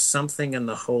 Something in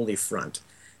the Holy Front.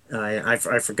 I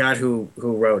forgot who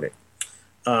wrote it.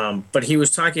 But he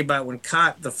was talking about when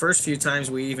caught the first few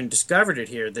times we even discovered it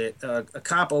here, that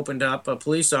a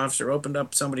police officer opened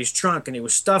up somebody's trunk and he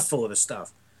was stuffed full of the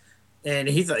stuff. And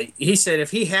he said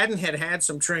if he hadn't had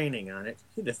some training on it,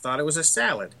 he'd have thought it was a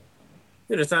salad.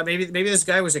 He'd have thought maybe this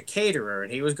guy was a caterer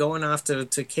and he was going off to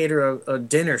cater a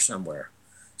dinner somewhere.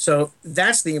 So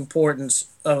that's the importance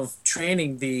of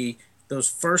training those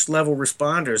first level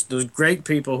responders, those great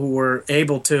people who were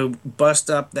able to bust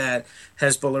up that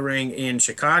Hezbollah ring in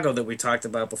Chicago that we talked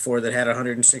about before that had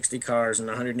 160 cars and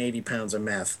 180 pounds of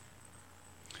meth.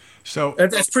 So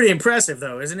That's pretty impressive,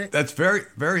 though, isn't it? that's very,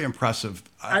 very impressive.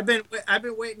 I've been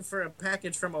waiting for a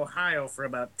package from Ohio for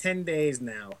about 10 days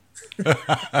now.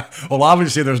 Well,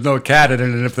 obviously there's no cat in it,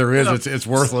 and if there is, No. it's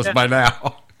worthless by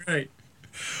now. Right.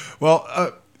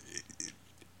 Well,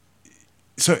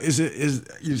 so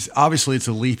is obviously it's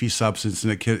a leafy substance,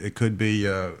 and it could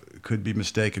be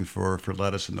mistaken for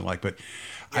lettuce and the like. But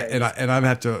Yeah, I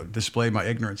have to display my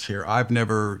ignorance here. I've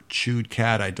never chewed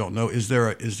cat. I don't know. Is there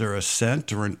a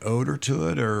scent or an odor to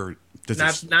it, or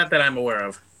not that I'm aware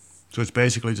of. So it's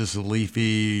basically just a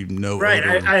leafy, no Right.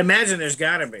 odor. I imagine there's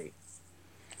got to be.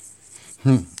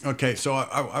 Okay, so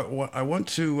I want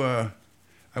to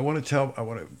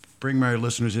bring my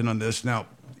listeners in on this. Now,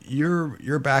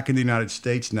 you're back in the United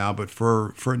States now, but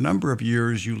for a number of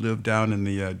years you lived down in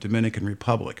the Dominican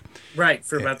Republic. Right,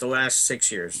 for about the last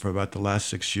 6 years. For about the last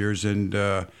 6 years, and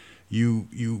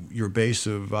your base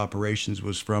of operations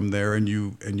was from there, and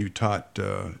you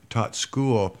taught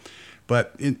school.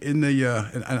 But in the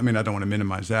and I mean, I don't want to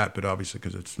minimize that, but obviously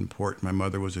because it's important. My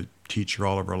mother was a teacher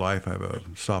all of her life. I have a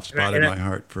soft spot in my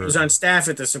heart for. I was on staff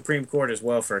at the Supreme Court as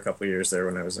well for a couple of years there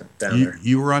when I was down there.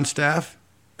 You were on staff?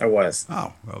 I was.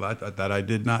 Oh, well, that I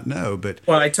did not know, but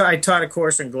Well, I taught a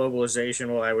course in globalization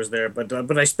while I was there,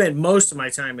 but I spent most of my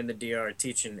time in the DR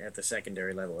teaching at the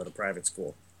secondary level at a private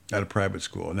school. at a private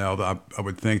school. Now, I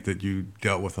would think that you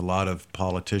dealt with a lot of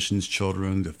politicians,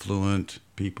 children, affluent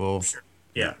people. Sure.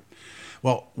 Yeah.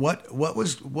 Well, what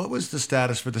was the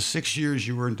status for the 6 years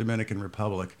you were in Dominican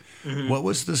Republic? Mm-hmm. What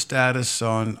was the status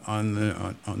on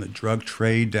the drug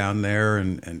trade down there,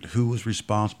 and who was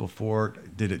responsible for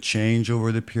it? Did it change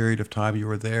over the period of time you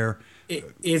were there?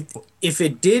 If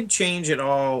it did change at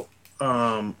all,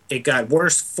 it got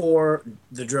worse for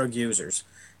the drug users,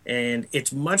 and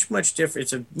it's much different.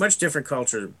 It's a much different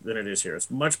culture than it is here. It's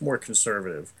much more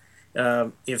conservative.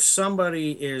 If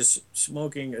somebody is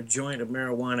smoking a joint of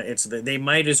marijuana, they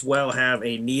might as well have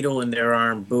a needle in their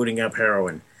arm booting up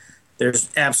heroin. There's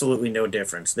absolutely no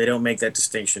difference. They don't make that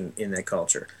distinction in that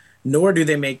culture, nor do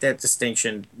they make that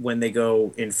distinction when they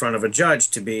go in front of a judge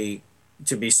to be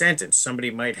sentenced. Somebody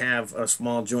might have a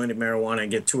small joint of marijuana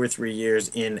and get 2 or 3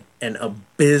 years in an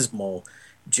abysmal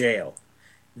jail.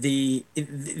 The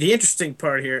interesting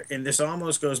part here, and this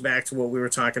almost goes back to what we were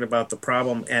talking about, the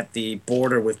problem at the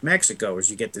border with Mexico,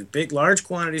 is you get the large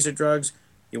quantities of drugs,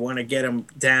 you want to get them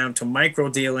down to micro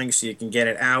dealing so you can get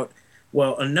it out.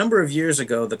 Well, a number of years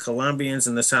ago, the Colombians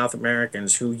and the South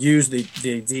Americans who used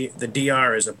the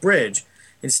DR as a bridge,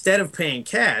 instead of paying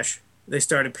cash, they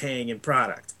started paying in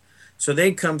product. So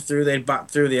they'd come through, they'd bop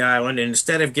through the island, and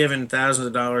instead of giving thousands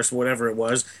of dollars, whatever it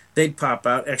was, they'd pop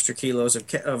out extra kilos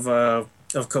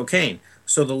of cocaine.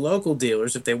 So the local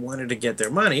dealers, if they wanted to get their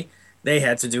money, they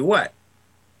had to do what?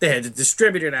 They had to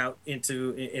distribute it out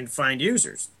and find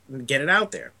users and get it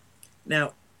out there.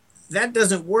 Now, that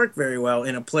doesn't work very well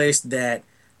in a place that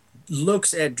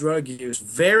looks at drug use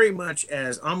very much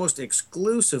as almost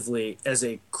exclusively as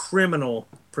a criminal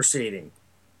proceeding.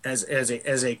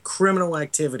 as a criminal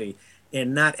activity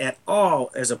and not at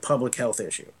all as a public health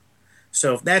issue.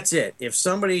 So if that's it, if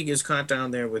somebody is caught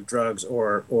down there with drugs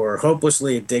or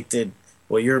hopelessly addicted,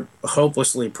 well, you're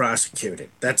hopelessly prosecuted.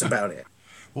 That's about it.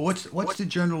 Well, what's the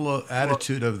general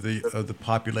attitude of the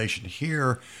population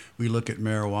here? We look at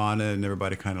marijuana and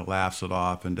everybody kind of laughs it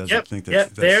off and doesn't Yep, think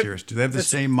yep. that's serious. Do they have the That's,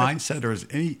 same mindset, or is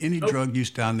any nope. drug use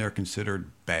down there considered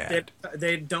bad?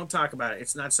 They don't talk about it.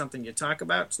 It's not something you talk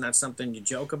about. It's not something you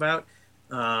joke about.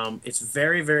 It's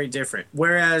very, very different.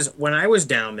 Whereas when I was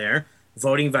down there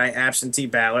voting by absentee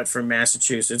ballot from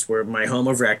Massachusetts, where my home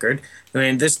of record, I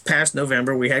mean, this past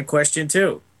November we had question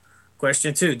two.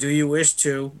 Question two, do you wish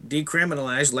to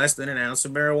decriminalize less than an ounce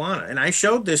of marijuana? And I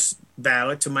showed this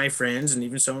ballot to my friends and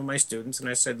even some of my students, and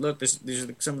I said, look, these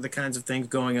are some of the kinds of things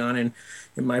going on in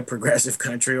my progressive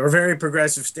country, or very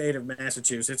progressive state of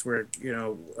Massachusetts, where,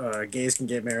 gays can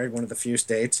get married, one of the few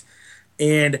states.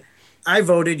 And I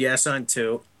voted yes on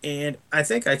two. And I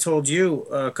think I told you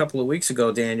a couple of weeks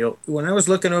ago, Daniel, when I was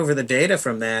looking over the data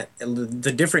from that,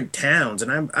 the different towns,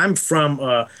 and I'm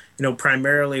from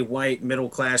primarily white middle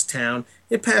class town,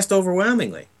 it passed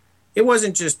overwhelmingly. It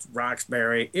wasn't just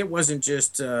Roxbury. It wasn't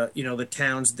just the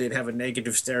towns that have a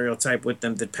negative stereotype with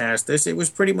them that passed this. It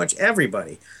was pretty much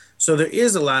everybody. So there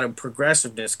is a lot of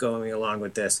progressiveness going along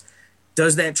with this.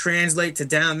 Does that translate to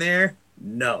down there?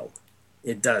 No,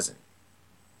 it doesn't.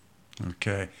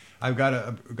 Okay, I've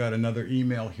got another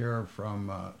email here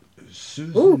from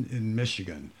Susan Ooh, in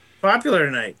Michigan. popular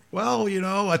tonight. Well,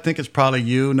 I think it's probably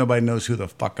you. Nobody knows who the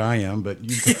fuck I am, but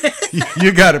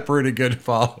you got a pretty good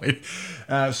following.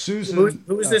 Susan,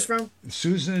 Who is this from?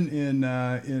 Susan in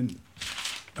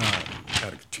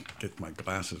gotta get my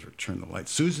glasses or turn the light.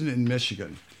 Susan in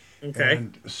Michigan. Okay.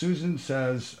 And Susan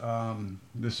says,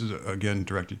 this is again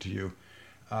directed to you.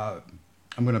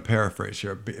 I'm going to paraphrase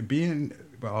here.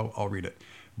 I'll read it.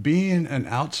 Being an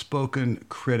outspoken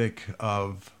critic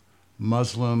of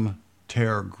Muslim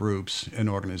terror groups and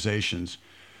organizations.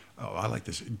 Oh, I like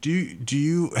this.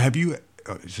 Have you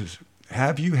it says,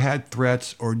 have you had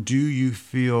threats, or do you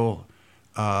feel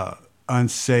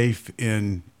unsafe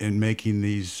in making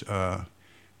these what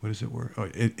is it word? Oh,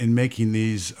 in making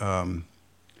these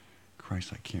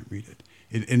Christ, I can't read it.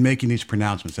 In making these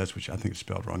pronouncements, that's what I think is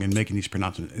spelled wrong. In making these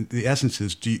pronouncements, and the essence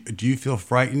is: do you feel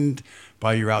frightened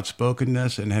by your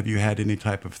outspokenness, and have you had any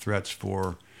type of threats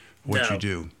for what you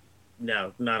do?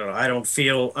 No, not at all. I don't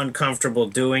feel uncomfortable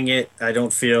doing it. I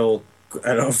don't feel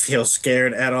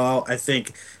scared at all. I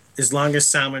think as long as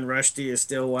Salman Rushdie is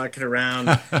still walking around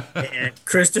and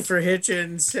Christopher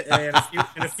Hitchens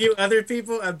and a few other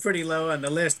people, I'm pretty low on the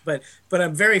list. But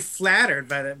I'm very flattered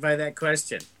by that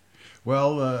question.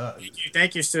 Well,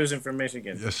 thank you, Susan from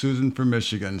Michigan. Susan from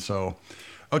Michigan. So,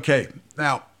 okay,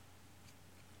 now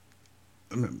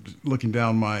I'm looking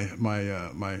down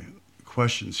my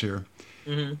questions here.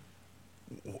 Mm-hmm.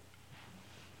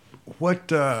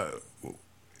 What,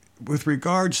 with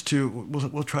regards to,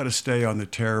 we'll try to stay on the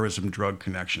terrorism drug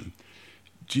connection.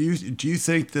 Do you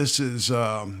think this is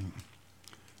a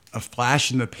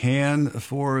flash in the pan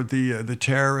for the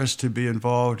terrorists to be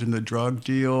involved in the drug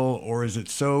deal, or is it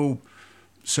so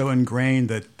ingrained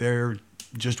that they're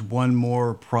just one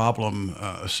more problem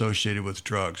associated with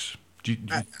drugs?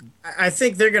 I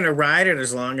think they're going to ride it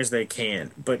as long as they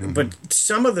can, but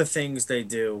some of the things they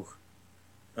do.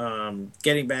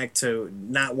 Getting back to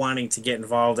not wanting to get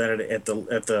involved at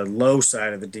the low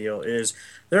side of the deal, is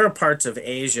there are parts of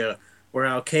Asia where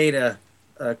Al Qaeda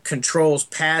controls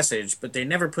passage, but they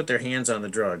never put their hands on the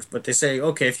drugs. But they say,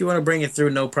 okay, if you want to bring it through,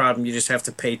 no problem. You just have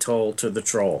to pay toll to the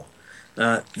troll.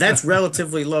 That's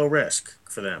relatively low risk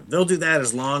for them. They'll do that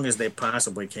as long as they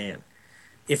possibly can.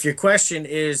 If your question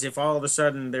is if all of a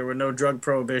sudden there were no drug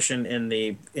prohibition and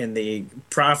the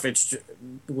profits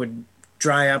would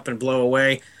dry up and blow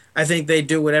away, I think they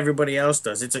do what everybody else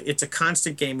does. It's a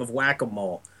constant game of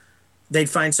whack-a-mole. They'd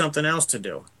find something else to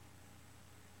do.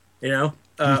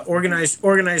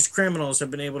 Organized criminals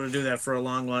have been able to do that for a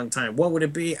long, long time. What would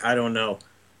it be? I don't know.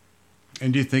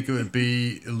 And do you think it would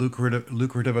be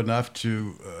lucrative enough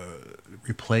to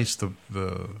replace the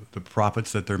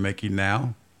profits that they're making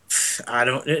now?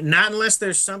 Not unless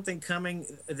there's something coming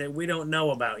that we don't know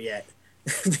about yet.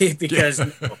 Because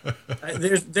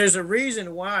there's a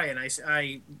reason why, and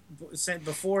I sent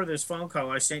before this phone call,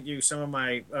 I sent you some of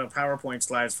my PowerPoint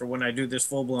slides for when I do this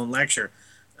full-blown lecture.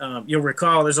 You'll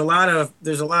recall there's a lot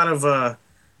of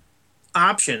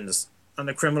options on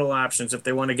the criminal options if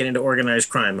they want to get into organized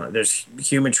crime. There's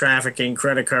human trafficking,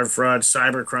 credit card fraud,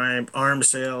 cybercrime, arms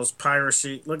sales,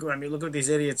 piracy. Look what these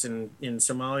idiots in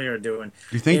Somalia are doing.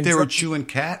 Do you think they were chewing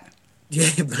cat? Yeah,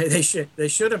 but they should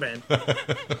have been.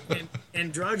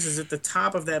 And drugs is at the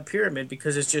top of that pyramid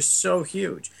because it's just so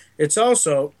huge. It's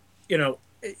also,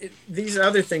 these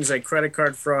other things like credit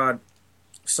card fraud,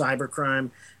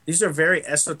 cybercrime, these are very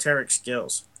esoteric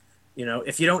skills.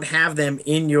 If you don't have them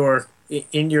in your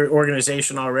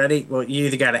organization already, well, you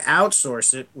either got to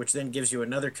outsource it, which then gives you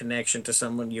another connection to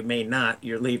someone you may not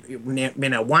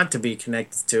want to be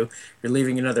connected to. You're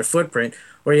leaving another footprint,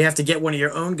 or you have to get one of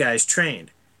your own guys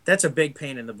trained. That's a big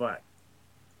pain in the butt.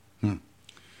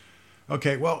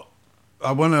 Okay, well,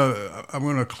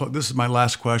 this is my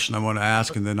last question I want to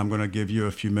ask, and then I'm going to give you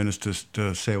a few minutes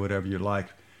to say whatever you like.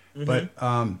 Mm-hmm. But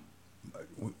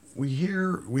we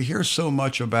hear so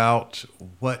much about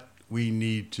what we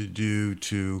need to do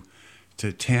to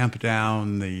tamp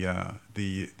down the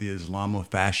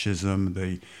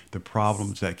Islamofascism, the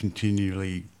problems that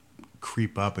continually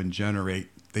creep up and generate.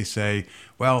 They say,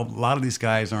 well, a lot of these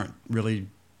guys aren't really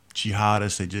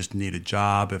jihadists. They just need a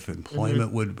job. If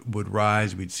employment would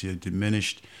rise, we'd see a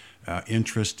diminished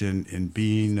interest in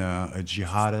being a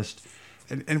jihadist.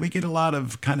 And we get a lot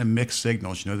of kind of mixed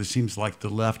signals. It seems like the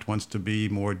left wants to be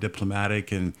more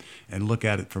diplomatic and look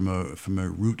at it from a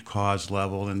root cause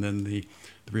level, and then the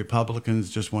Republicans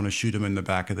just want to shoot him in the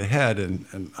back of the head.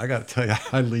 And I got to tell you,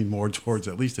 I lean more towards,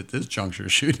 at least at this juncture,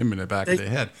 shoot him in the back of the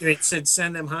head. They said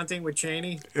send them hunting with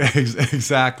Cheney.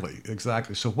 Exactly.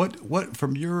 So what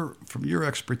from your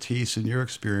expertise and your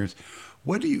experience,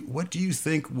 what do you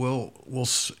think will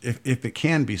if it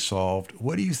can be solved?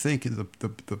 What do you think is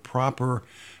the proper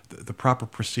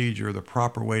procedure, the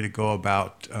proper way to go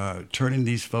about turning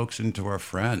these folks into our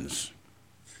friends?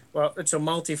 Well, it's a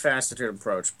multifaceted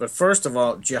approach. But first of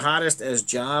all, jihadist as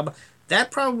job, that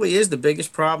probably is the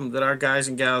biggest problem that our guys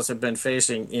and gals have been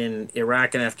facing in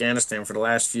Iraq and Afghanistan for the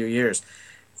last few years.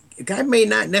 A guy may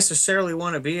not necessarily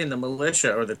want to be in the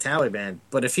militia or the Taliban,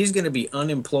 but if he's going to be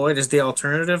unemployed as the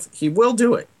alternative, he will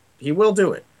do it. He will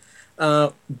do it.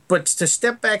 But to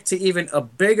step back to even a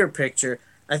bigger picture,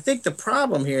 I think the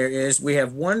problem here is we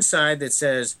have one side that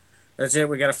says, that's it,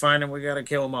 we got to find them, we got to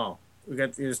kill them all.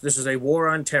 This is a war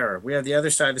on terror. We have the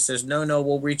other side that says, no,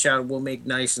 we'll reach out, we'll make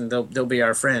nice, and they'll be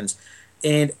our friends.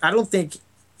 And I don't think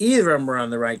either of them are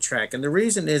on the right track. And the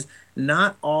reason is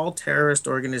not all terrorist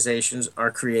organizations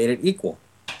are created equal.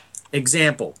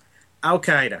 Example,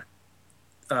 Al-Qaeda,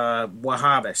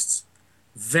 Wahhabists,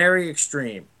 very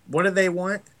extreme. What do they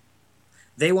want?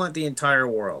 They want the entire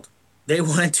world. They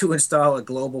want to install a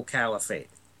global caliphate.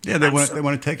 Yeah, they want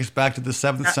to take us back to the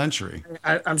 7th century.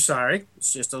 I'm sorry.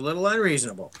 It's just a little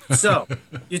unreasonable. So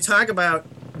you talk about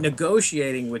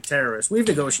negotiating with terrorists. We've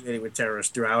negotiated with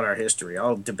terrorists throughout our history.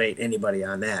 I'll debate anybody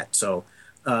on that. So,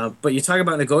 but you talk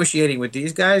about negotiating with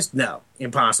these guys? No,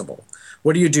 impossible.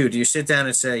 What do? Do you sit down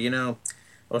and say,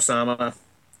 Osama,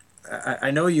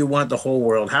 I know you want the whole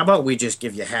world. How about we just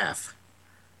give you half?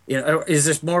 Is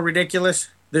this more ridiculous?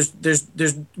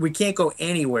 We can't go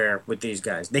anywhere with these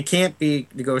guys. They can't be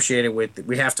negotiated with.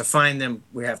 We have to find them.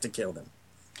 We have to kill them.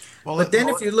 Well, but then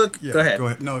if you look, yeah, go ahead. Go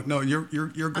ahead. No,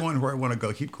 you're going where I want to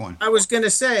go. Keep going. I was going to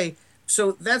say,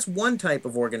 so that's one type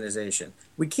of organization.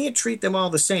 We can't treat them all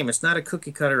the same. It's not a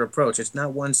cookie cutter approach. It's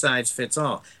not one size fits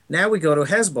all. Now we go to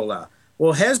Hezbollah.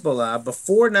 Well, Hezbollah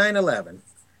before 9/11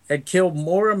 had killed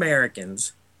more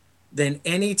Americans than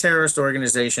any terrorist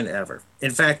organization ever.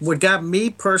 In fact, what got me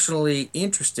personally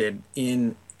interested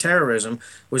in terrorism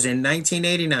was in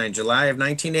 1989, July of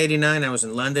 1989. I was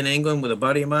in London, England with a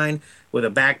buddy of mine with a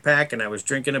backpack, and I was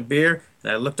drinking a beer,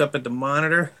 and I looked up at the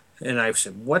monitor, and I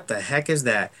said, what the heck is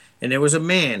that? And there was a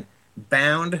man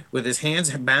bound with his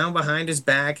hands bound behind his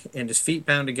back and his feet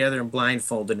bound together and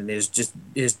blindfolded, and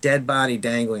his dead body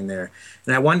dangling there.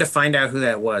 And I wanted to find out who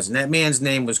that was, and that man's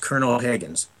name was Colonel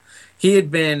Higgins. He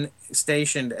had been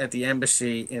stationed at the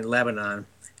embassy in Lebanon,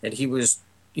 and he was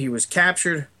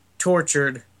captured,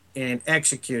 tortured, and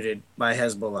executed by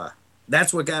Hezbollah.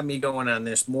 That's what got me going on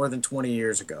this more than 20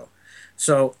 years ago.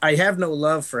 So I have no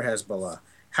love for Hezbollah.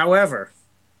 However,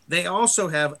 they also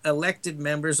have elected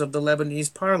members of the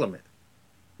Lebanese parliament.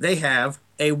 They have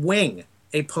a wing,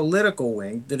 a political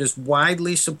wing that is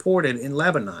widely supported in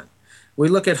Lebanon. We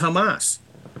look at Hamas.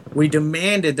 We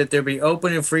demanded that there be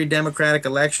open and free democratic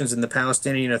elections in the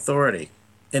Palestinian Authority.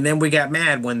 And then we got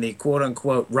mad when the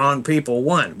quote-unquote wrong people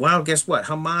won. Well, guess what?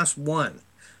 Hamas won.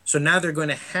 So now they're going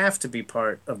to have to be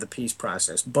part of the peace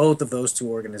process, both of those two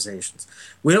organizations.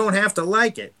 We don't have to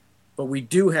like it, but we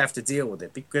do have to deal with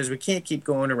it because we can't keep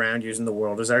going around using the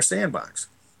world as our sandbox.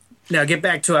 Now, get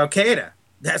back to Al-Qaeda.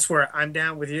 That's where I'm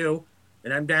down with you,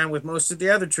 and I'm down with most of the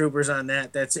other troopers on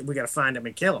that. That's it. We got to find them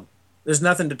and kill them. There's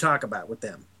nothing to talk about with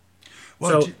them.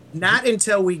 Well, So not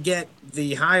until we get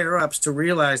the higher ups to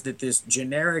realize that this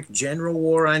generic general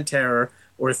war on terror,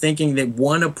 or thinking that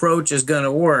one approach is going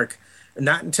to work,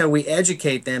 not until we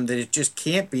educate them that it just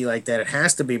can't be like that, it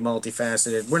has to be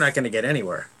multifaceted, we're not going to get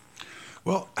anywhere.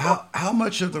 well, how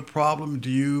much of the problem do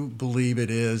you believe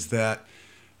it is that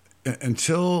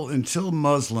until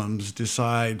Muslims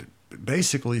decide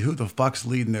basically who the fuck's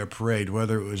leading their parade,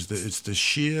 whether it's the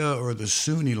Shia or the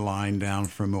Sunni line down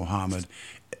from Muhammad,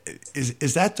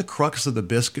 is that the crux of the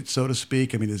biscuit, so to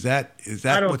speak? I mean, is that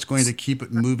what's going to keep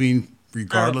it moving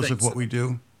regardless of what we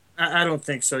do? I don't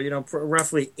think so.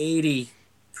 Roughly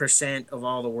 80% of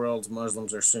all the world's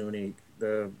Muslims are Sunni.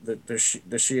 The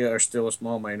Shia are still a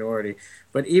small minority,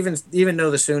 but even though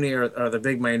the Sunni are the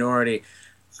big minority,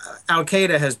 Al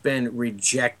Qaeda has been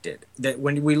rejected. That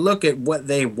when we look at what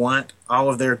they want, all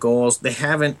of their goals, they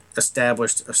haven't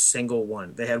established a single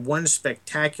one. They had one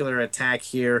spectacular attack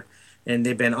here, and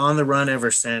they've been on the run ever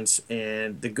since.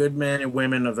 And the good men and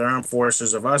women of the armed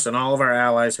forces, of us and all of our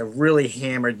allies, have really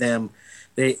hammered them.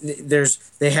 They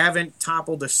haven't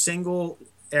toppled a single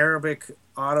Arabic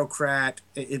autocrat.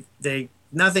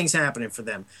 Nothing's happening for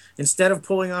them. Instead of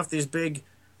pulling off these big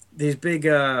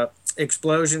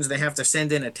explosions, they have to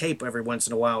send in a tape every once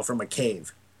in a while from a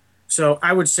cave. So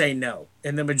I would say no.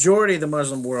 And the majority of the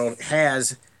Muslim world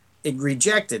has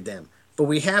rejected them. But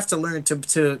we have to learn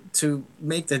to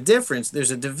make the difference.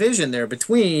 There's a division there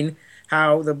between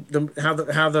how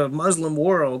the Muslim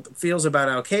world feels about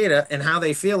Al Qaeda and how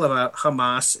they feel about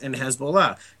Hamas and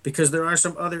Hezbollah, because there are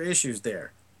some other issues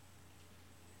there.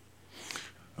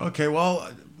 Okay, well,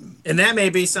 and that may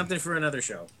be something for another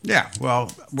show. Yeah,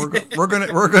 well, we're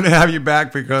gonna have you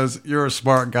back because you're a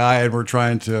smart guy, and we're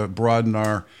trying to broaden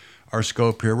our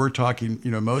scope here. We're talking,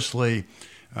 mostly,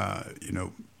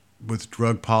 with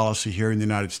drug policy here in the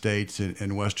United States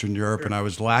and Western Europe, sure. And I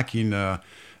was lacking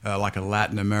like a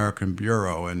Latin American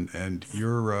bureau, and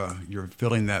you're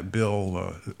filling that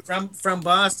bill from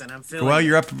Boston. I'm filling. Well,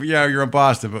 you're in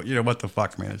Boston, but what the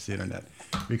fuck, man? It's the internet.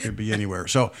 We could be anywhere.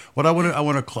 So, what I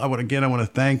want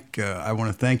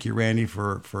to thank you, Randy,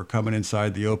 for coming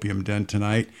inside the Opium Den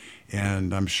tonight,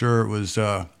 and I'm sure it was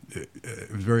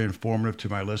very informative to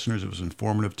my listeners. It was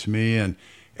informative to me, and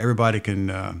everybody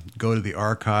can go to the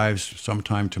archives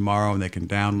sometime tomorrow, and they can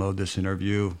download this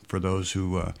interview for those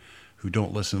who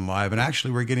don't listen live. And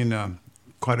actually, we're getting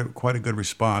quite a good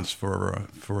response for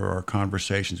our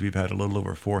conversations. We've had a little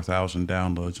over 4,000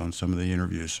 downloads on some of the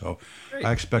interviews, so great.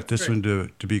 I expect this one to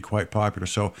be quite popular.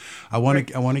 So I want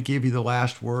to give you the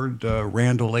last word,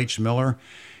 Randall H. Miller.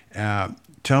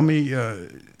 Tell me,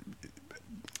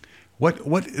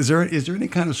 what is there any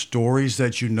kind of stories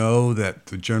that you know that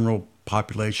the general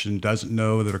population doesn't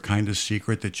know that are kind of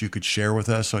secret that you could share with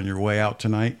us on your way out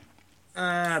tonight?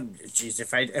 Geez,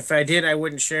 if I did, I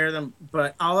wouldn't share them.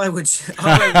 But I've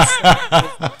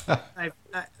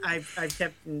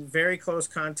kept in very close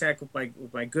contact with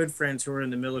my good friends who are in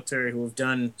the military, who have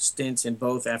done stints in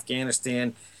both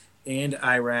Afghanistan and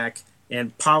Iraq.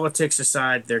 And politics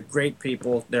aside, they're great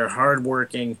people. They're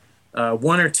hardworking.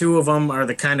 One or two of them are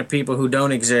the kind of people who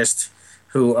don't exist,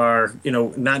 who are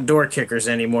not door kickers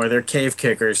anymore. They're cave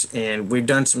kickers, and we've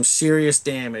done some serious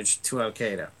damage to Al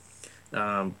Qaeda.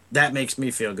 That makes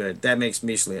me feel good. That makes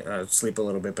me sleep a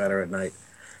little bit better at night.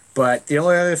 But the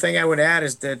only other thing I would add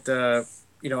is that,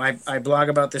 I blog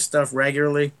about this stuff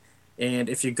regularly. And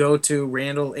if you go to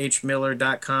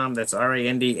randallhmiller.com, that's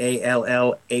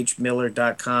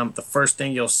RANDALLHmiller.com, the first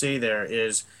thing you'll see there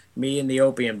is me in the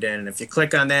Opium Den. And if you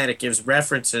click on that, it gives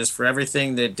references for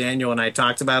everything that Daniel and I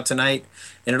talked about tonight.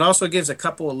 And it also gives a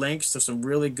couple of links to some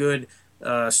really good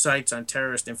sites on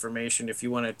terrorist information if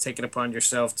you want to take it upon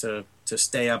yourself to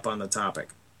stay up on the topic.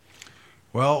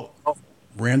 Well,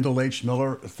 Randall H.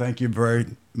 Miller, thank you very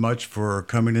much for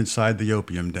coming inside the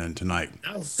Opium Den tonight.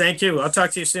 Oh, thank you. I'll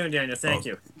talk to you soon, Daniel. Thank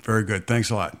you. Very good. Thanks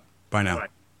a lot. Bye now.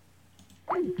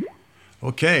 Bye.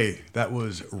 Okay, that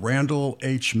was Randall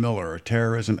H. Miller, a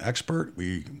terrorism expert.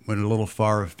 We went a little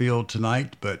far afield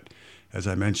tonight, but as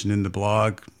I mentioned in the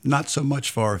blog, not so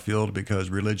much far afield because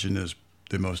religion is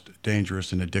the most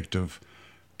dangerous and addictive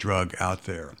drug out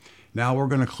there. Now we're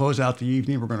going to close out the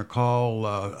evening. We're going to call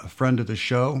a friend of the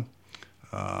show,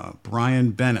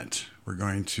 Brian Bennett. We're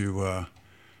going to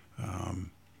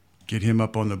get him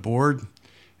up on the board.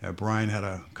 Brian had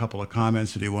a couple of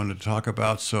comments that he wanted to talk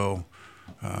about, so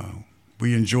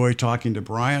we enjoy talking to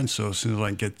Brian. So as soon as I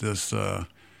can get this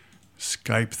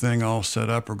Skype thing all set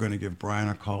up, we're going to give Brian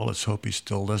a call. Let's hope he's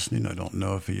still listening. I don't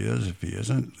know if he is. If he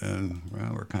isn't, then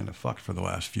we're kind of fucked for the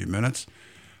last few minutes.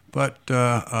 But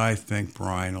I think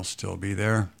Brian will still be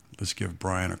there. Let's give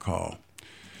Brian a call.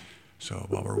 So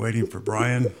while we're waiting for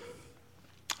Brian,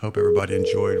 Hope everybody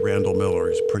enjoyed Randall Miller.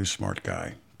 He's a pretty smart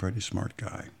guy. Pretty smart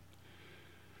guy.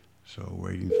 So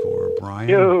waiting for Brian.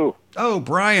 Yo. Oh,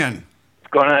 Brian.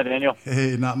 What's going on, Daniel?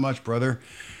 Hey, not much, brother.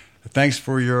 Thanks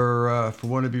for your for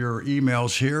one of your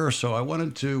emails here. So I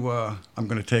wanted to. I'm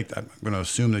going to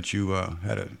assume that you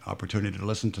had an opportunity to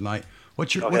listen tonight.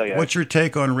 What's your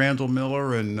take on Randall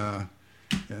Miller and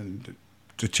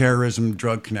the terrorism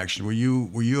drug connection? Were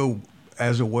you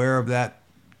as aware of that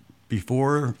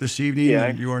before this evening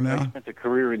as you are now? I spent a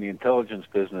career in the intelligence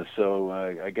business, so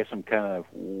I guess I'm kind of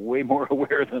way more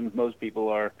aware than most people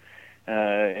are.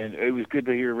 And it was good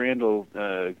to hear Randall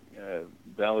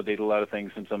validate a lot of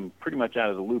things, since I'm pretty much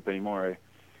out of the loop anymore. I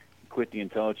quit the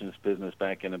intelligence business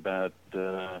back in about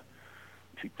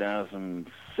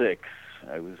 2006.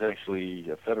 I was actually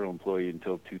a federal employee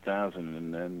until 2000,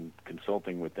 and then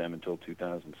consulting with them until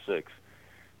 2006,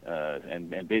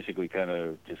 and basically kind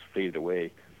of just faded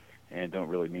away and don't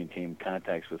really maintain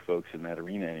contacts with folks in that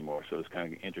arena anymore. So it's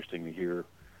kind of interesting to hear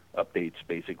updates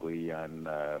basically on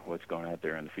what's going out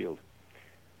there in the field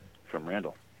from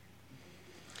Randall.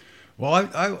 Well,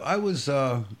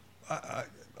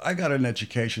 I got an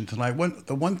education tonight.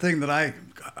 The one thing that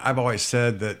I've always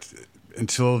said, that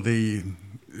until the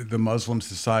Muslims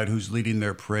decide who's leading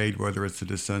their parade, whether it's the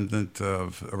descendant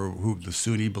of, or who the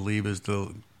Sunni believe is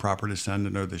the proper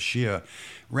descendant, or the Shia,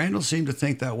 Randall seemed to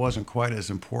think that wasn't quite as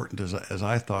important as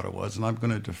I thought it was, and I'm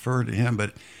going to defer to him.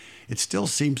 But it still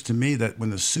seems to me that when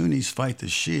the Sunnis fight the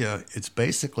Shia, it's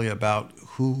basically about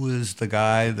who is the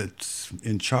guy that's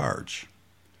in charge.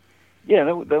 Yeah,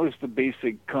 that was the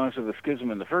basic cause of the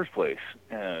schism in the first place.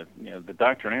 The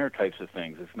doctrinaire types of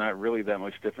things. It's not really that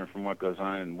much different from what goes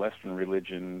on in Western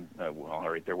religion. All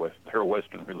right, they're a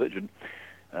Western religion,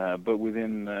 but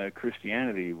within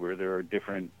Christianity, where there are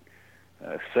different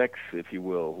sects, if you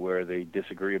will, where they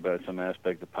disagree about some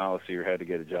aspect of policy or how to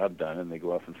get a job done, and they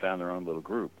go off and found their own little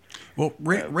group. Well,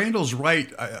 Randall's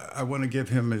right. I want to give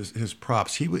him his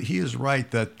props. He is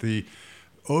right that the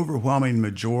overwhelming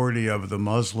majority of the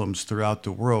Muslims throughout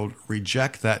the world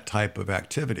reject that type of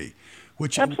activity,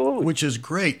 which is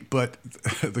great. But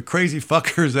the crazy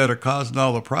fuckers that are causing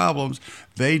all the problems,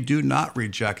 they do not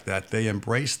reject that. They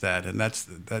embrace that, and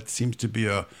that seems to be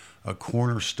a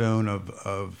cornerstone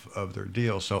of their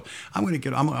deal. So I'm going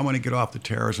to get off the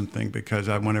terrorism thing, because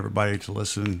I want everybody to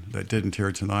listen that didn't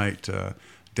hear tonight.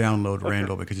 Download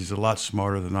Randall, because he's a lot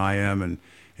smarter than I am, and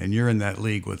you're in that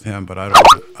league with him. But I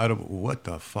don't. What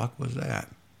the fuck was that?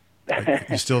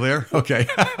 You still there? Okay.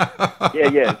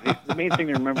 Yeah. The main thing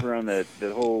to remember on the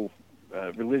whole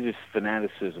religious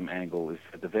fanaticism angle is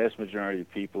that the vast majority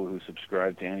of people who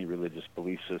subscribe to any religious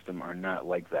belief system are not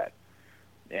like that.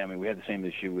 I mean, we had the same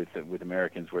issue with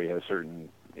Americans, where you have certain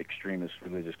extremist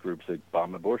religious groups that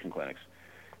bomb abortion clinics.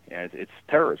 It's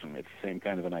terrorism. It's the same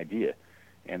kind of an idea.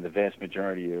 And the vast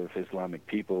majority of Islamic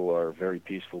people are very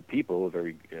peaceful people,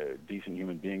 very decent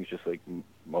human beings, just like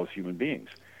most human beings.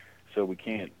 So we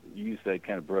can't use that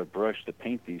kind of broad brush to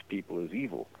paint these people as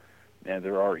evil. And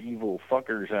there are evil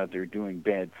fuckers out there doing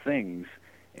bad things.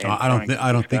 I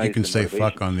don't think you can say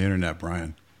fuck on the internet,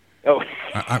 Brian. Oh,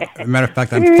 matter of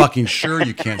fact, I'm fucking sure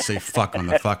you can't say fuck on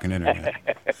the fucking internet.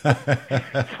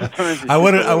 I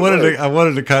wanted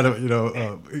to kind of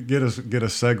get a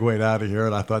segue out of here,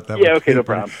 and I thought that okay, no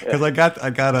problem. Because I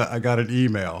got an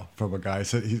email from a guy. He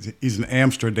said he's an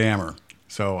Amsterdammer.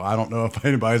 So I don't know if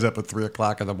anybody's up at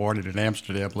 3:00 in the morning in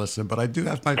Amsterdam listening, but I do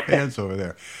have my fans over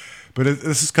there. But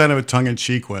this is kind of a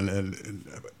tongue-in-cheek one, and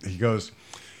he goes,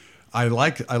 I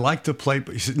like to play.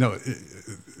 He said, no.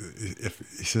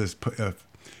 If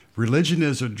religion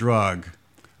is a drug,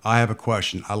 I have a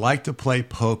question. I like to play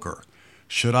poker.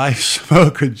 Should I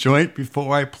smoke a joint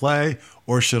before I play,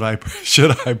 or should I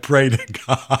pray to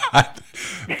God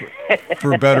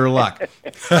for better luck?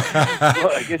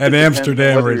 An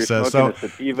Amsterdammer, it says. So, a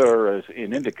sativa or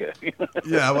an indica.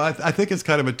 Yeah, well, I think it's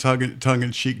kind of a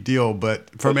tongue-in-cheek deal,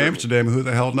 but from Amsterdam, who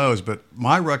the hell knows? But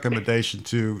my recommendation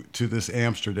to this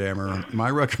Amsterdammer,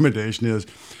 is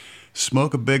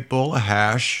smoke a big bowl of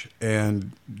hash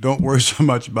and don't worry so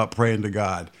much about praying to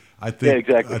God. I think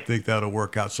exactly. I think that'll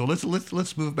work out. So let's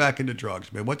move back into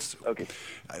drugs, man. Okay?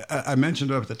 I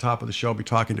mentioned up at the top of the show, I'll be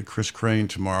talking to Chris Crane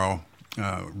tomorrow,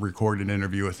 recorded an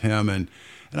interview with him, and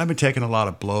I've been taking a lot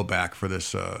of blowback for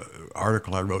this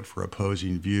article I wrote for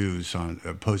Opposing Views on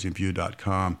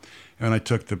OpposingView.com, and I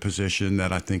took the position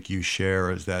that I think you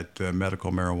share, is that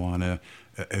medical marijuana,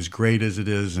 as great as it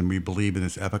is, and we believe in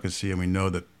its efficacy, and we know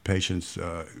that patients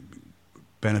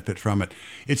benefit from it,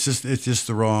 it's just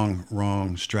the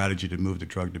wrong strategy to move the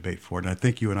drug debate forward. And I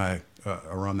think you and I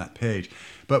are on that page.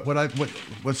 But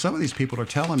what some of these people are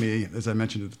telling me, as I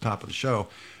mentioned at the top of the show,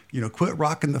 quit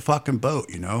rocking the fucking boat,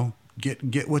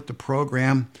 Get with the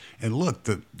program. And look,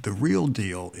 the real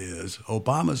deal is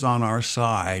Obama's on our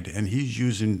side, and he's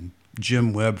using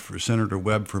Senator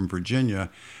Webb from Virginia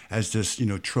as this,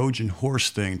 Trojan horse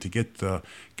thing to get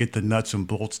the nuts and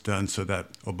bolts done so that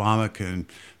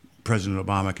President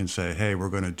Obama can say, hey, we're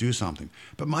going to do something.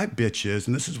 But my bitch is,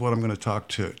 and this is what I'm going to talk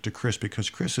to Chris, because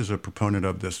Chris is a proponent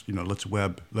of this, let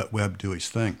Webb do his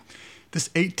thing. This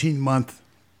 18-month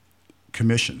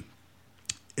commission,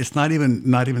 it's not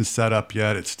even set up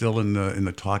yet. It's still in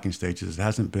the talking stages. It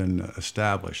hasn't been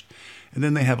established. And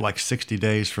then they have like 60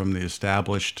 days from the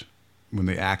established, when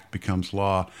the act becomes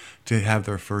law, to have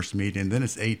their first meeting. And then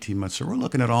it's 18 months. So we're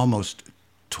looking at almost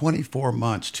 24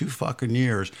 months, 2 fucking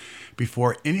years,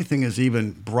 before anything is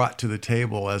even brought to the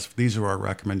table as these are our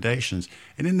recommendations.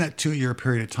 And in that 2-year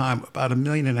period of time, about 1.5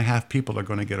 million people are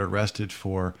going to get arrested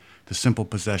for the simple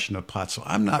possession of pot. So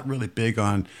I'm not really big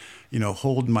on,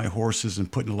 holding my horses and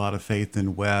putting a lot of faith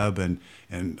in Webb. And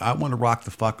I want to rock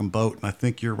the fucking boat. And I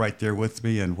think you're right there with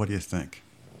me. And what do you think?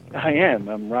 I am.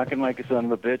 I'm rocking like a son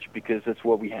of a bitch because that's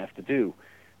what we have to do.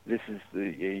 This is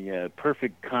a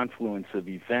perfect confluence of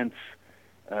events,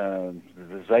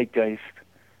 the zeitgeist,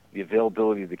 the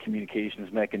availability of the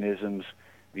communications mechanisms,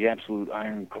 the absolute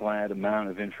ironclad amount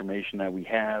of information that we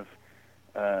have.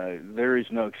 There is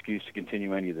no excuse to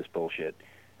continue any of this bullshit.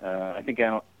 I think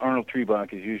Arnold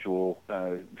Trebach, as usual,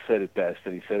 said it best,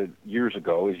 and he said it years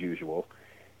ago, as usual.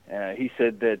 He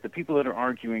said that the people that are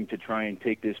arguing to try and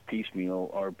take this piecemeal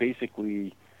are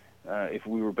basically, if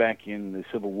we were back in the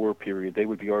Civil War period, they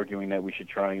would be arguing that we should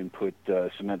try and put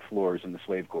cement floors in the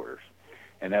slave quarters.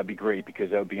 And that would be great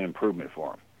because that would be an improvement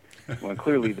for them. Well,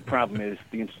 clearly the problem is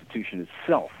the institution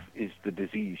itself is the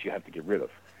disease you have to get rid of.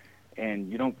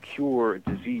 And you don't cure a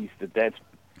disease that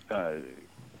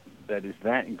is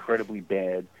that incredibly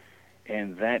bad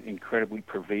and that incredibly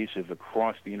pervasive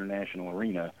across the international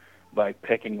arena by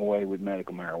pecking away with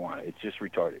medical marijuana. It's just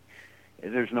retarded.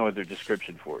 There's no other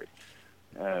description for it.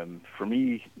 For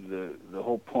me, the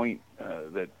whole point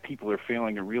that people are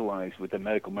failing to realize with the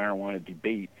medical marijuana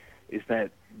debate is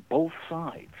that both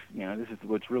sides, this is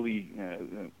what's really,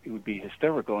 it would be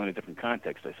hysterical in a different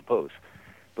context, I suppose,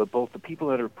 but both the people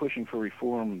that are pushing for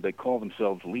reform that call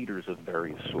themselves leaders of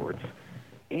various sorts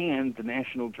and the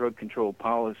National Drug Control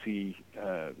Policy,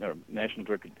 or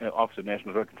Office of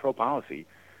National Drug Control Policy,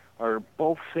 are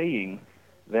both saying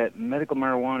that medical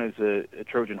marijuana is a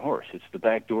Trojan horse. It's the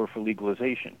back door for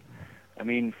legalization. I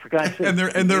mean, for God's sake.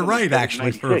 and they're right,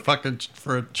 actually, for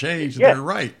a change. Yeah. They're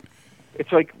right.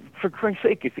 It's like, for Christ's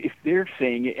sake, if they're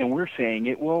saying it and we're saying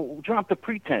it, well, drop the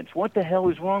pretense. What the hell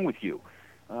is wrong with you?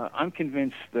 I'm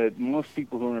convinced that most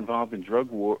people who are involved in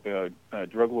drug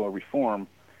law reform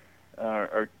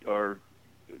are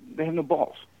they have no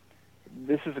balls.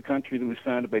 This is a country that was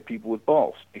founded by people with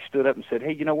balls. They stood up and said,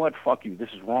 hey, you know what? Fuck you. This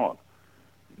is wrong.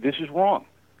 This is wrong.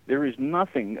 There is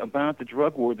nothing about the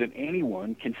drug war that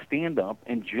anyone can stand up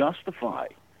and justify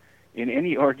in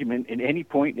any argument, in any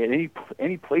point, at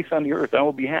any place on the earth. I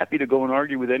will be happy to go and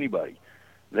argue with anybody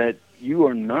that you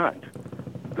are not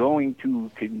going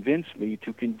to convince me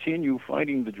to continue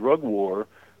fighting the drug war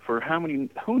for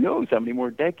who knows how many more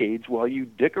decades while you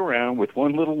dick around with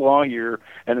one little law here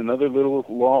and another little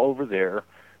law over there.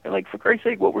 And like, for Christ's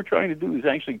sake, what we're trying to do is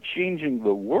actually changing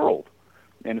the world.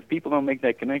 And if people don't make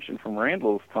that connection from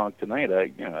Randall's talk tonight, I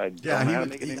don't know how to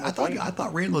make it any more plain. I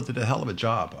thought Randall did a hell of a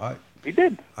job. He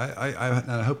did.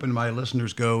 I'm hoping my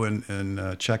listeners go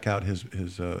and check out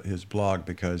his blog,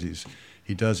 because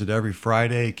he does it every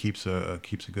Friday. Keeps a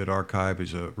good archive.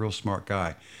 He's a real smart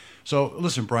guy. So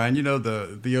listen, Brian,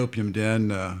 the Opium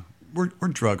Den, we're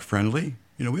drug friendly.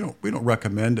 We don't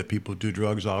recommend that people do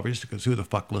drugs, obviously, because who the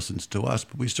fuck listens to us?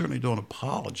 But we certainly don't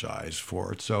apologize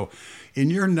for it. So, in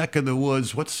your neck of the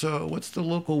woods, what's the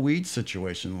local weed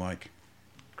situation like?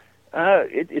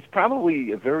 It's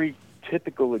probably a very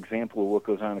typical example of what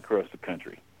goes on across the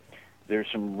country. There's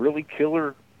some really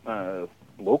killer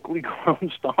locally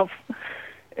grown stuff,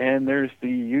 and there's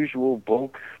the usual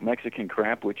bulk Mexican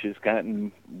crap, which has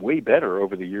gotten way better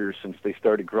over the years since they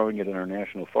started growing it in our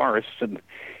national forests and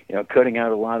cutting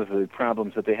out a lot of the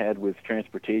problems that they had with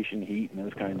transportation, heat, and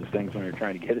those kinds of things when they're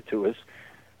trying to get it to us.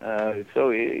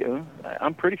 So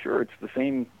I'm pretty sure it's the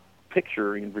same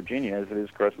picture in Virginia as it is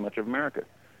across much of America.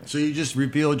 So you just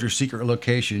revealed your secret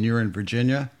location. You're in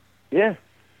Virginia? Yeah.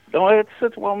 No,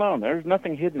 it's well known. There's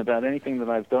nothing hidden about anything that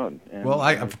I've done. Well,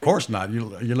 of course not. You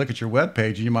look at your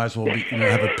webpage, you might as well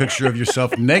have a picture of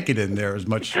yourself naked in there, as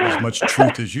much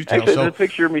truth as you tell. Actually, So, there's a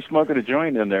picture of me smoking a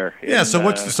joint in there. Yeah. And,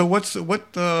 What's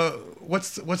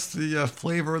the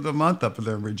flavor of the month up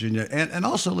there in Virginia? And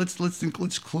also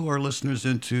let's clue our listeners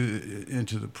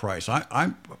into the price.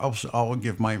 I'll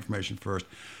give my information first.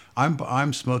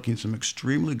 I'm smoking some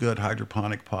extremely good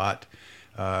hydroponic pot.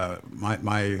 My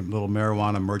little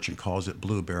marijuana merchant calls it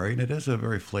blueberry, and it is a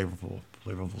very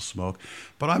flavorful smoke.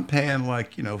 But I'm paying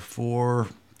like $4.25,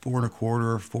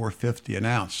 $4.50 an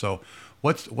ounce. So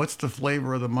what's the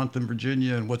flavor of the month in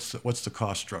Virginia, and what's the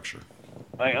cost structure?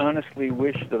 I honestly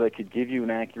wish that I could give you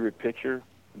an accurate picture,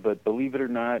 but believe it or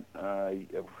not, I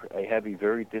have a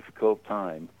very difficult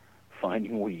time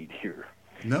finding weed here.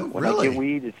 No, when really? I get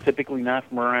weed, it's typically not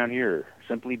from around here,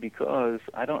 simply because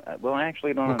I don't. Well, I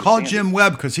actually don't. Well, understand call Jim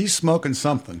Webb because he's smoking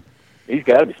something. He's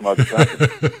got to be smoking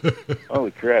something.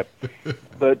 Holy crap!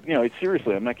 But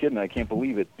seriously, I'm not kidding. I can't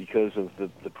believe it because of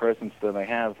the presence that I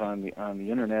have on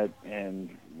the internet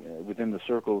and within the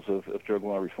circles of drug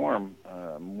law reform.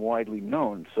 I'm widely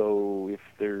known. So if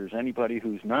there's anybody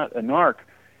who's not a narc,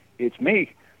 it's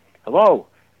me. Hello.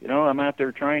 I'm out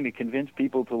there trying to convince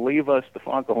people to leave us the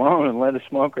fuck alone and let us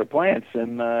smoke our plants.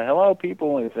 And hello,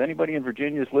 people, if anybody in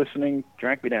Virginia is listening,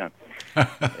 track me down.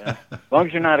 As long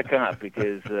as you're not a cop,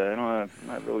 because I'm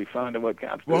not really fond of what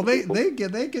cops do. Well, they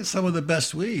get some of the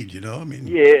best weed, I mean.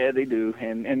 Yeah, they do.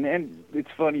 And it's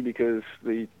funny because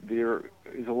there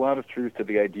is a lot of truth to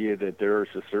the idea that there's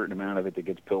a certain amount of it that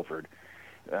gets pilfered.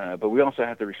 But we also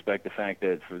have to respect the fact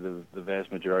that for the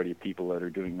vast majority of people that are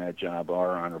doing that job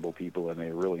are honorable people, and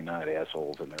they're really not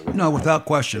assholes. And they're really no, without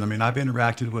question. I mean, I've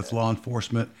interacted with law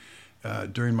enforcement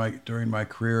during my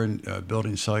career in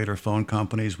building cellular phone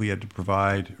companies. We had to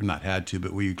provide, or not had to,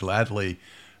 but we gladly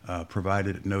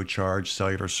provided at no charge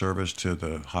cellular service to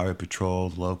the highway patrol,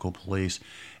 the local police,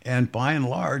 and by and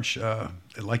large,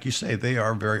 like you say, they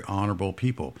are very honorable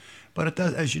people. But it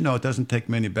does, as you know, it doesn't take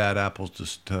many bad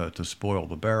apples to spoil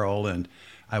the barrel. And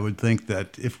I would think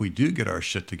that if we do get our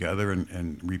shit together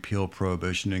and repeal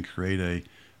prohibition and create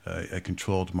a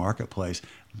controlled marketplace,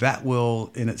 that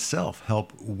will in itself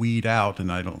help weed out,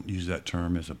 and I don't use that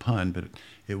term as a pun, but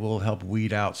it will help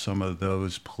weed out some of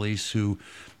those police who,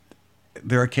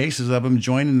 there are cases of them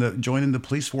joining the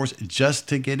police force just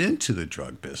to get into the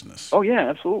drug business. Oh yeah,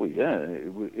 absolutely. Yeah,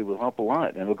 it will help a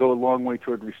lot, and it'll go a long way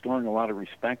toward restoring a lot of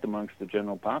respect amongst the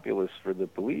general populace for the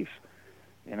police.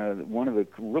 One of the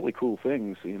really cool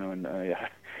things, and I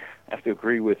have to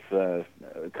agree with a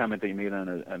comment that you made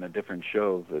on a different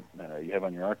show that you have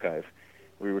on your archive.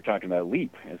 We were talking about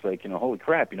LEAP. It's like, holy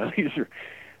crap,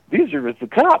 these are the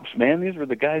cops, man. These were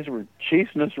the guys who were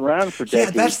chasing us around for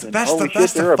decades.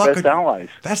 They're our best allies.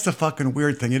 That's the fucking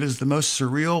weird thing. It is the most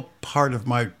surreal part of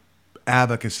my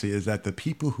advocacy is that the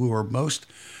people who are most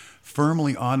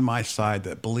firmly on my side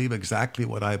that believe exactly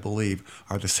what I believe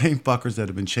are the same fuckers that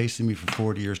have been chasing me for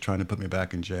 40 years trying to put me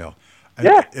back in jail.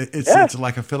 Yeah, it's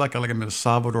like I feel like I'm in a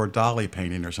Salvador Dali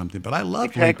painting or something. But I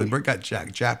love LEAP, and we got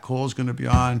Jack Cole's going to be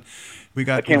on. We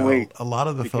got I can't wait. A lot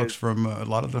of the folks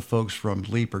from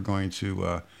LEAP are going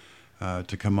to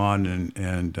come on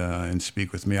and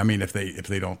speak with me. I mean, if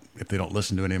they don't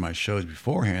listen to any of my shows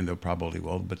beforehand, they probably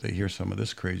will. But they hear some of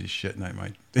this crazy shit,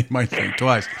 and they might think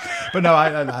twice. But no,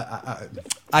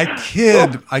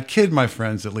 I kid my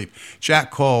friends at LEAP.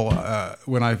 Jack Cole,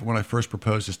 when I first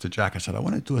proposed this to Jack, I said I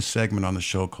want to do a segment on the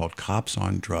show called "Cops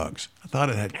on Drugs." I thought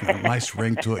it had a nice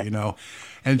ring to it,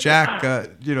 And Jack,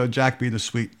 Jack being the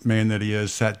sweet man that he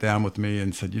is, sat down with me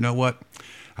and said, "You know what?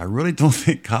 I really don't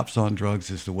think Cops on Drugs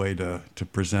is the way to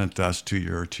present us to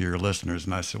your listeners."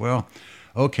 And I said, "Well,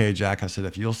 okay, Jack." I said,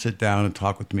 "If you'll sit down and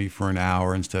talk with me for an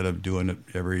hour instead of doing it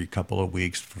every couple of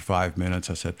weeks for 5 minutes,"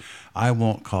 I said, "I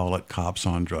won't call it Cops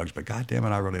on Drugs." But God damn it,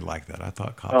 I really like that. I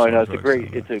thought Cops on Drugs.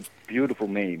 It's a beautiful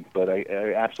name, but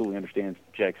I absolutely understand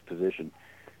Jack's position.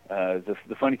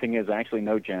 The funny thing is, I actually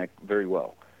know Jack very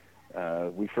well.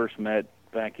 We first met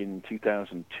back in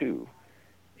 2002.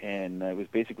 And it was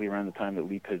basically around the time that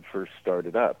LEAP had first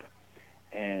started up.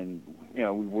 And,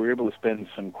 we were able to spend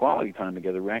some quality time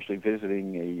together. We're actually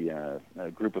visiting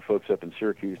a group of folks up in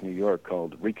Syracuse, New York,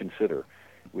 called Reconsider,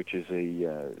 which is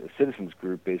a citizens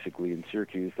group basically in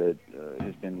Syracuse that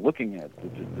has been looking at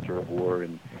the drug war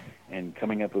and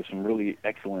coming up with some really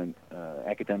excellent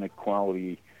academic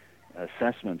quality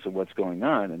assessments of what's going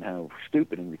on and how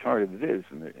stupid and retarded it is.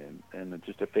 And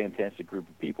just a fantastic group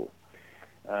of people.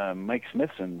 Mike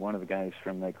Smithson, one of the guys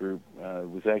from that group,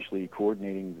 was actually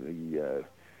coordinating the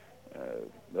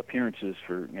appearances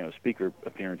for, speaker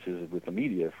appearances with the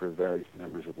media for various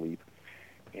members of LEAP.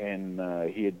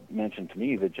 and he had mentioned to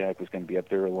me that Jack was going to be up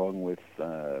there along with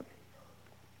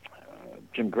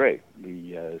Jim Gray,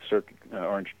 the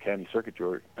Orange County Circuit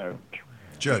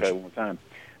Judge. One time.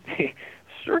 The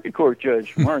Circuit Court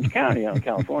judge from Orange County out in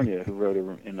California, who wrote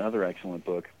another excellent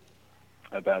book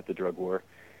about the drug war.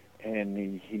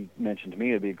 And he mentioned to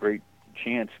me it'd be a great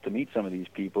chance to meet some of these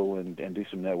people and do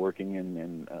some networking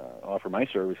and offer my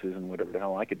services and whatever the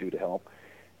hell I could do to help.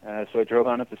 So I drove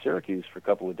on up to Syracuse for a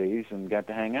couple of days and got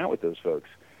to hang out with those folks.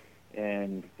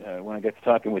 And when I got to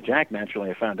talking with Jack,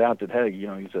 naturally, I found out that, hey,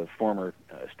 he's a former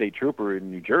state trooper in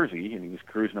New Jersey, and he was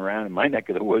cruising around in my neck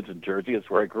of the woods in Jersey. That's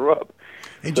where I grew up.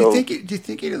 And do you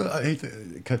think any of the, I hate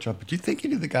to cut you off, but do you think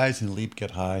any of the guys in LEAP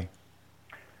get high?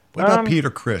 What about Peter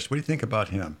Chris? What do you think about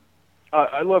him?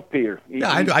 I love Peter.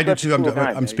 I do too. Cool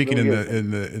I'm speaking really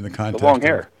in the context. The long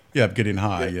hair. Of getting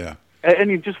high. Yeah. And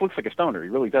he just looks like a stoner. He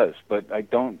really does. But I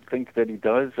don't think that he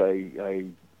does. I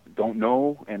don't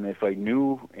know, and if I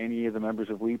knew any of the members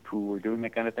of LEAP who were doing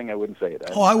that kind of thing, I wouldn't say it.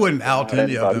 I wouldn't out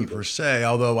any of them per se.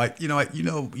 Although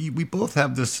we both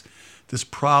have this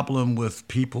problem with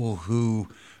people who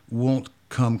won't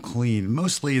come clean,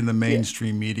 mostly in the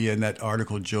mainstream media. And that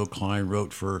article Joe Klein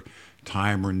wrote for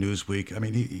Time or Newsweek. I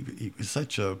mean, he was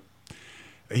such a.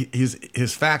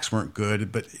 His facts weren't good,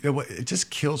 but it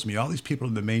just kills me. All these people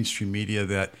in the mainstream media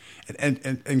that,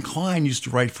 and Klein used to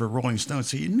write for Rolling Stone,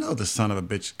 so the son of a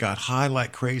bitch got high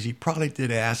like crazy, probably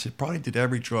did acid, probably did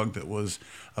every drug that was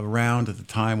around at the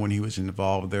time when he was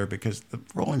involved there, because the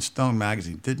Rolling Stone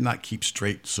magazine did not keep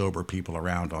straight, sober people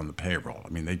around on the payroll. I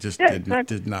mean, they just did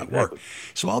not work.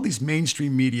 So all these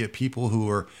mainstream media people who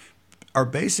are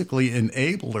basically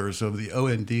enablers of the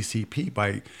ONDCP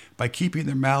by keeping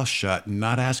their mouth shut and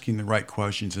not asking the right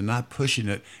questions and not pushing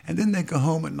it. And then they go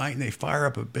home at night and they fire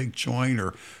up a big joint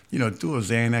or, do a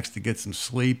Xanax to get some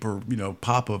sleep or,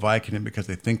 pop a Vicodin because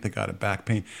they think they got a back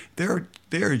pain. They're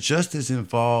just as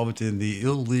involved in the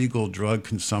illegal drug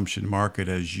consumption market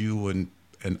as you and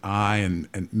I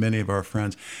and many of our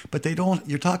friends. But they don't.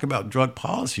 You're talking about drug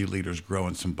policy leaders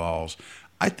growing some balls.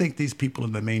 I think these people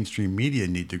in the mainstream media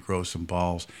need to grow some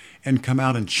balls and come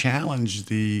out and challenge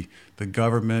the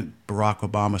government, Barack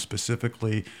Obama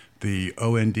specifically, the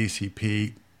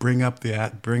ONDCP. Bring up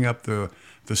the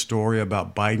story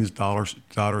about Biden's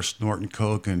daughter snorting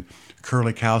coke and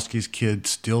Kurlikowski's kid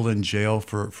still in jail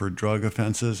for drug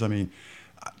offenses. I mean,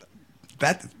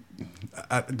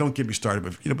 don't get me started,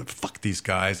 but fuck these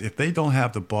guys. If they don't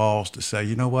have the balls to say,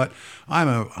 you know what,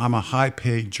 I'm a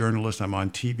high-paid journalist. I'm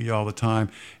on TV all the time,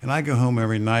 and I go home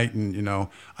every night, and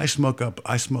I smoke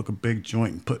a big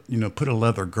joint and put a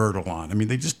leather girdle on. I mean,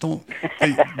 they just don't.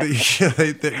 They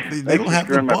don't have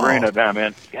the balls. My brain up now,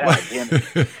 man. God damn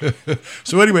it.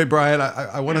 So anyway, Brian,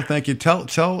 I want to thank you. Tell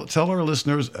our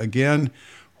listeners again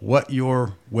what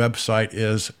your website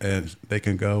is, and they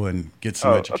can go and get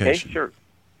some education. Okay, sure.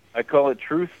 I call it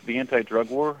Truth, the Anti-Drug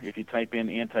War. If you type in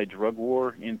anti-drug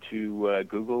war into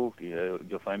Google,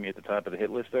 you'll find me at the top of the hit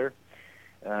list there.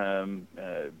 I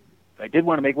did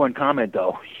want to make one comment,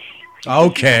 though.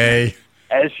 Okay.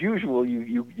 As usual,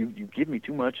 you give me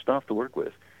too much stuff to work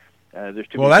with. There's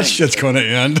too well, that shit's going to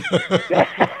end.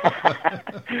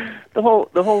 The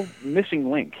whole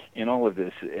missing link in all of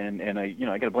this, and I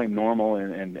got to blame Normal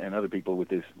and other people with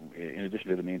this, in addition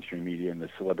to the mainstream media and the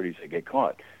celebrities that get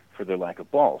caught for their lack of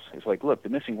balls. It's like, look, the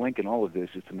missing link in all of this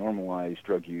is to normalize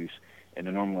drug use and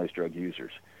to normalize drug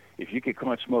users. If you get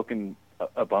caught smoking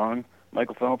a bong,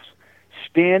 Michael Phelps,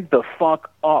 stand the fuck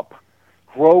up.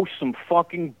 Grow some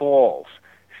fucking balls.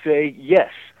 Say,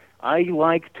 yes, I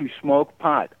like to smoke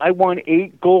pot. I won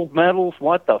 8 gold medals.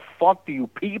 What the fuck do you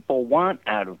people want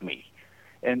out of me?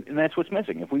 And that's what's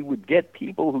missing. If we would get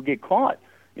people who get caught,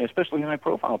 especially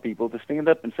high-profile people, to stand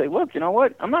up and say, look, you know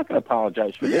what? I'm not going to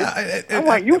apologize for this. I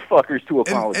want you fuckers to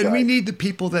apologize. And we need the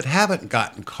people that haven't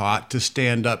gotten caught to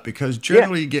stand up, because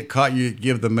generally you get caught, you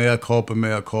give the mea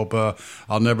culpa,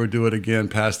 I'll never do it again,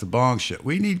 pass the bong shit.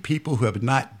 We need people who have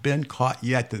not been caught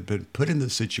yet, that have been put in the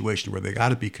situation where they got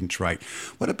to be contrite.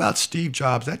 What about Steve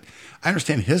Jobs? I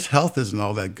understand his health isn't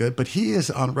all that good, but he is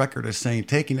on record as saying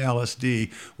taking LSD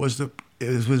was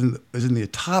in the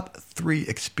top 3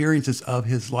 experiences of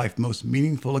his life, most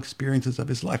meaningful experiences of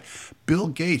his life. Bill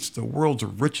Gates, the world's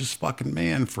richest fucking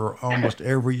man for almost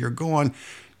every year gone,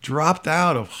 dropped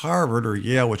out of Harvard or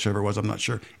Yale, whichever it was, I'm not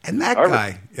sure. And that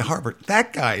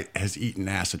guy has eaten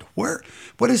acid. What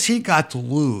has he got to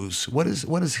lose? What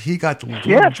has he got to lose?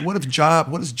 Yes. What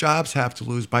does Jobs have to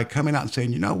lose by coming out and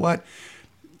saying, you know what?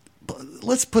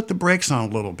 let's put the brakes on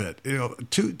a little bit. You know,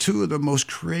 two of the most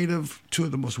creative, two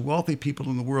of the most wealthy people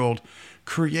in the world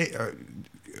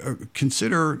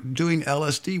consider doing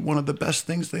LSD one of the best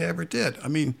things they ever did. I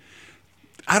mean,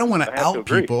 I don't want to out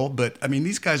people, but I mean,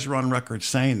 these guys are on record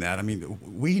saying that. I mean,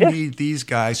 we need these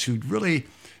guys who really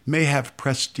may have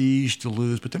prestige to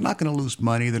lose, but they're not going to lose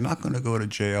money. They're not going to go to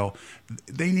jail.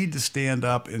 They need to stand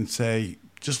up and say,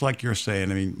 just like you're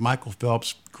saying. I mean, Michael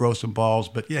Phelps, grow some balls,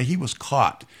 but yeah, he was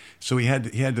caught, so he had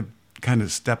to kind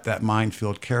of step that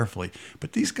minefield carefully.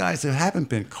 But these guys that haven't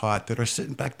been caught, that are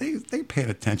sitting back, they pay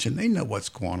attention. They know what's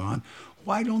going on.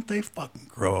 Why don't they fucking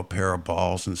grow a pair of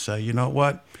balls and say, you know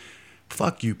what?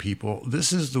 Fuck you people.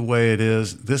 This is the way it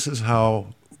is. This is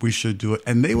how we should do it.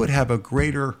 And they would have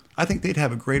I think they'd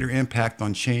have a greater impact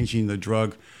on changing the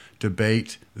drug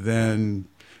debate than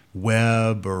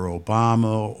Webb or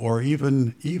Obama or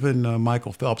even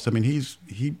Michael Phelps. I mean,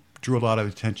 he drew a lot of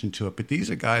attention to it. But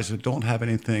these are guys that don't have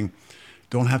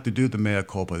to do the mea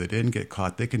culpa. They didn't get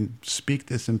caught. They can speak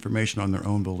this information on their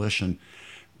own volition.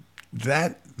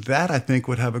 That I think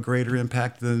would have a greater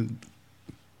impact than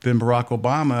Barack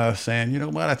Obama saying, you know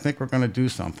what, I think we're going to do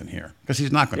something here. Because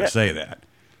he's not going to say that.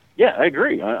 Yeah, I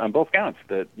agree on both counts.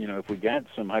 That, you know, if we got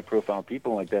some high-profile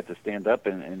people like that to stand up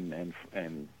and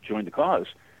join the cause,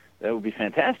 that would be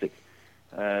fantastic.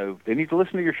 They need to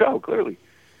listen to your show, clearly.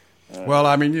 Well,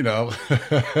 I mean, you know,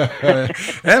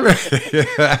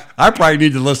 I probably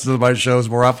need to listen to my shows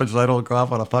more often so I don't go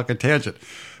off on a fucking tangent.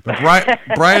 But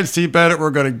Brian C. Bennett,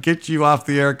 we're going to get you off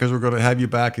the air because we're going to have you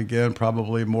back again,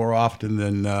 probably more often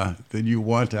than you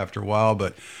want after a while.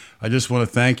 But I just want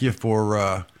to thank you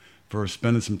for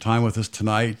spending some time with us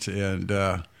tonight, and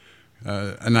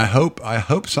I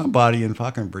hope somebody in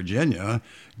fucking Virginia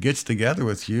gets together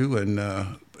with you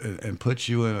and put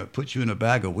you in a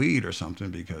bag of weed or something,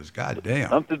 because goddamn,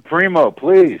 something primo,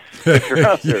 please. You're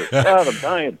out there. God, I'm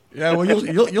dying. Yeah, well,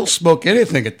 you'll smoke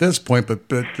anything at this point, but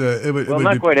it would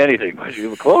not quite anything, but you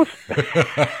were close.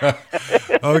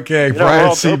 Okay,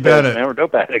 Brian C. Bennett, we're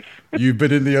dope addicts. You've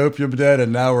been in the Opium Den,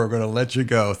 and now we're going to let you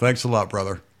go. Thanks a lot,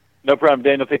 brother. No problem,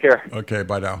 Daniel. Take care. Okay,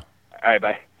 bye now. All right,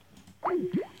 bye.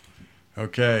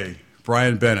 Okay,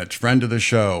 Brian Bennett, friend of the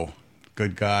show.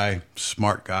 Good guy,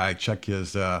 smart guy. Check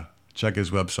his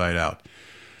website out.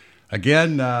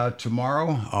 Again,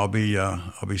 tomorrow I'll be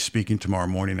speaking tomorrow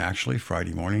morning. Actually,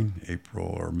 Friday morning, April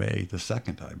or May the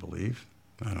 2nd, I believe.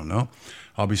 I don't know.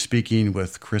 I'll be speaking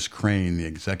with Chris Crane, the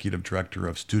executive director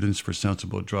of Students for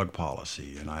Sensible Drug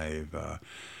Policy, and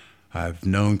I've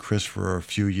known Chris for a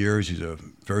few years. He's a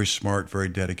very smart, very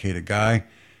dedicated guy,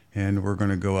 and we're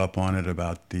going to go up on it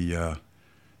about the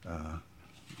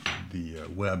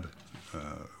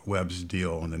Webb's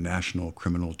deal on the National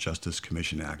Criminal Justice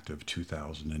Commission Act of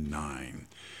 2009.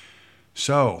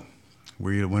 So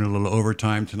we went a little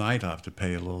overtime tonight. I'll have to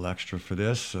pay a little extra for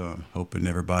this. Hoping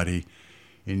everybody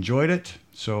enjoyed it.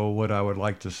 So what I would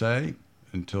like to say,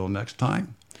 until next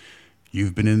time,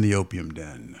 you've been in the Opium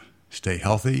Den. Stay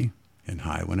healthy and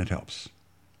high when it helps.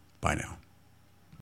 Bye now.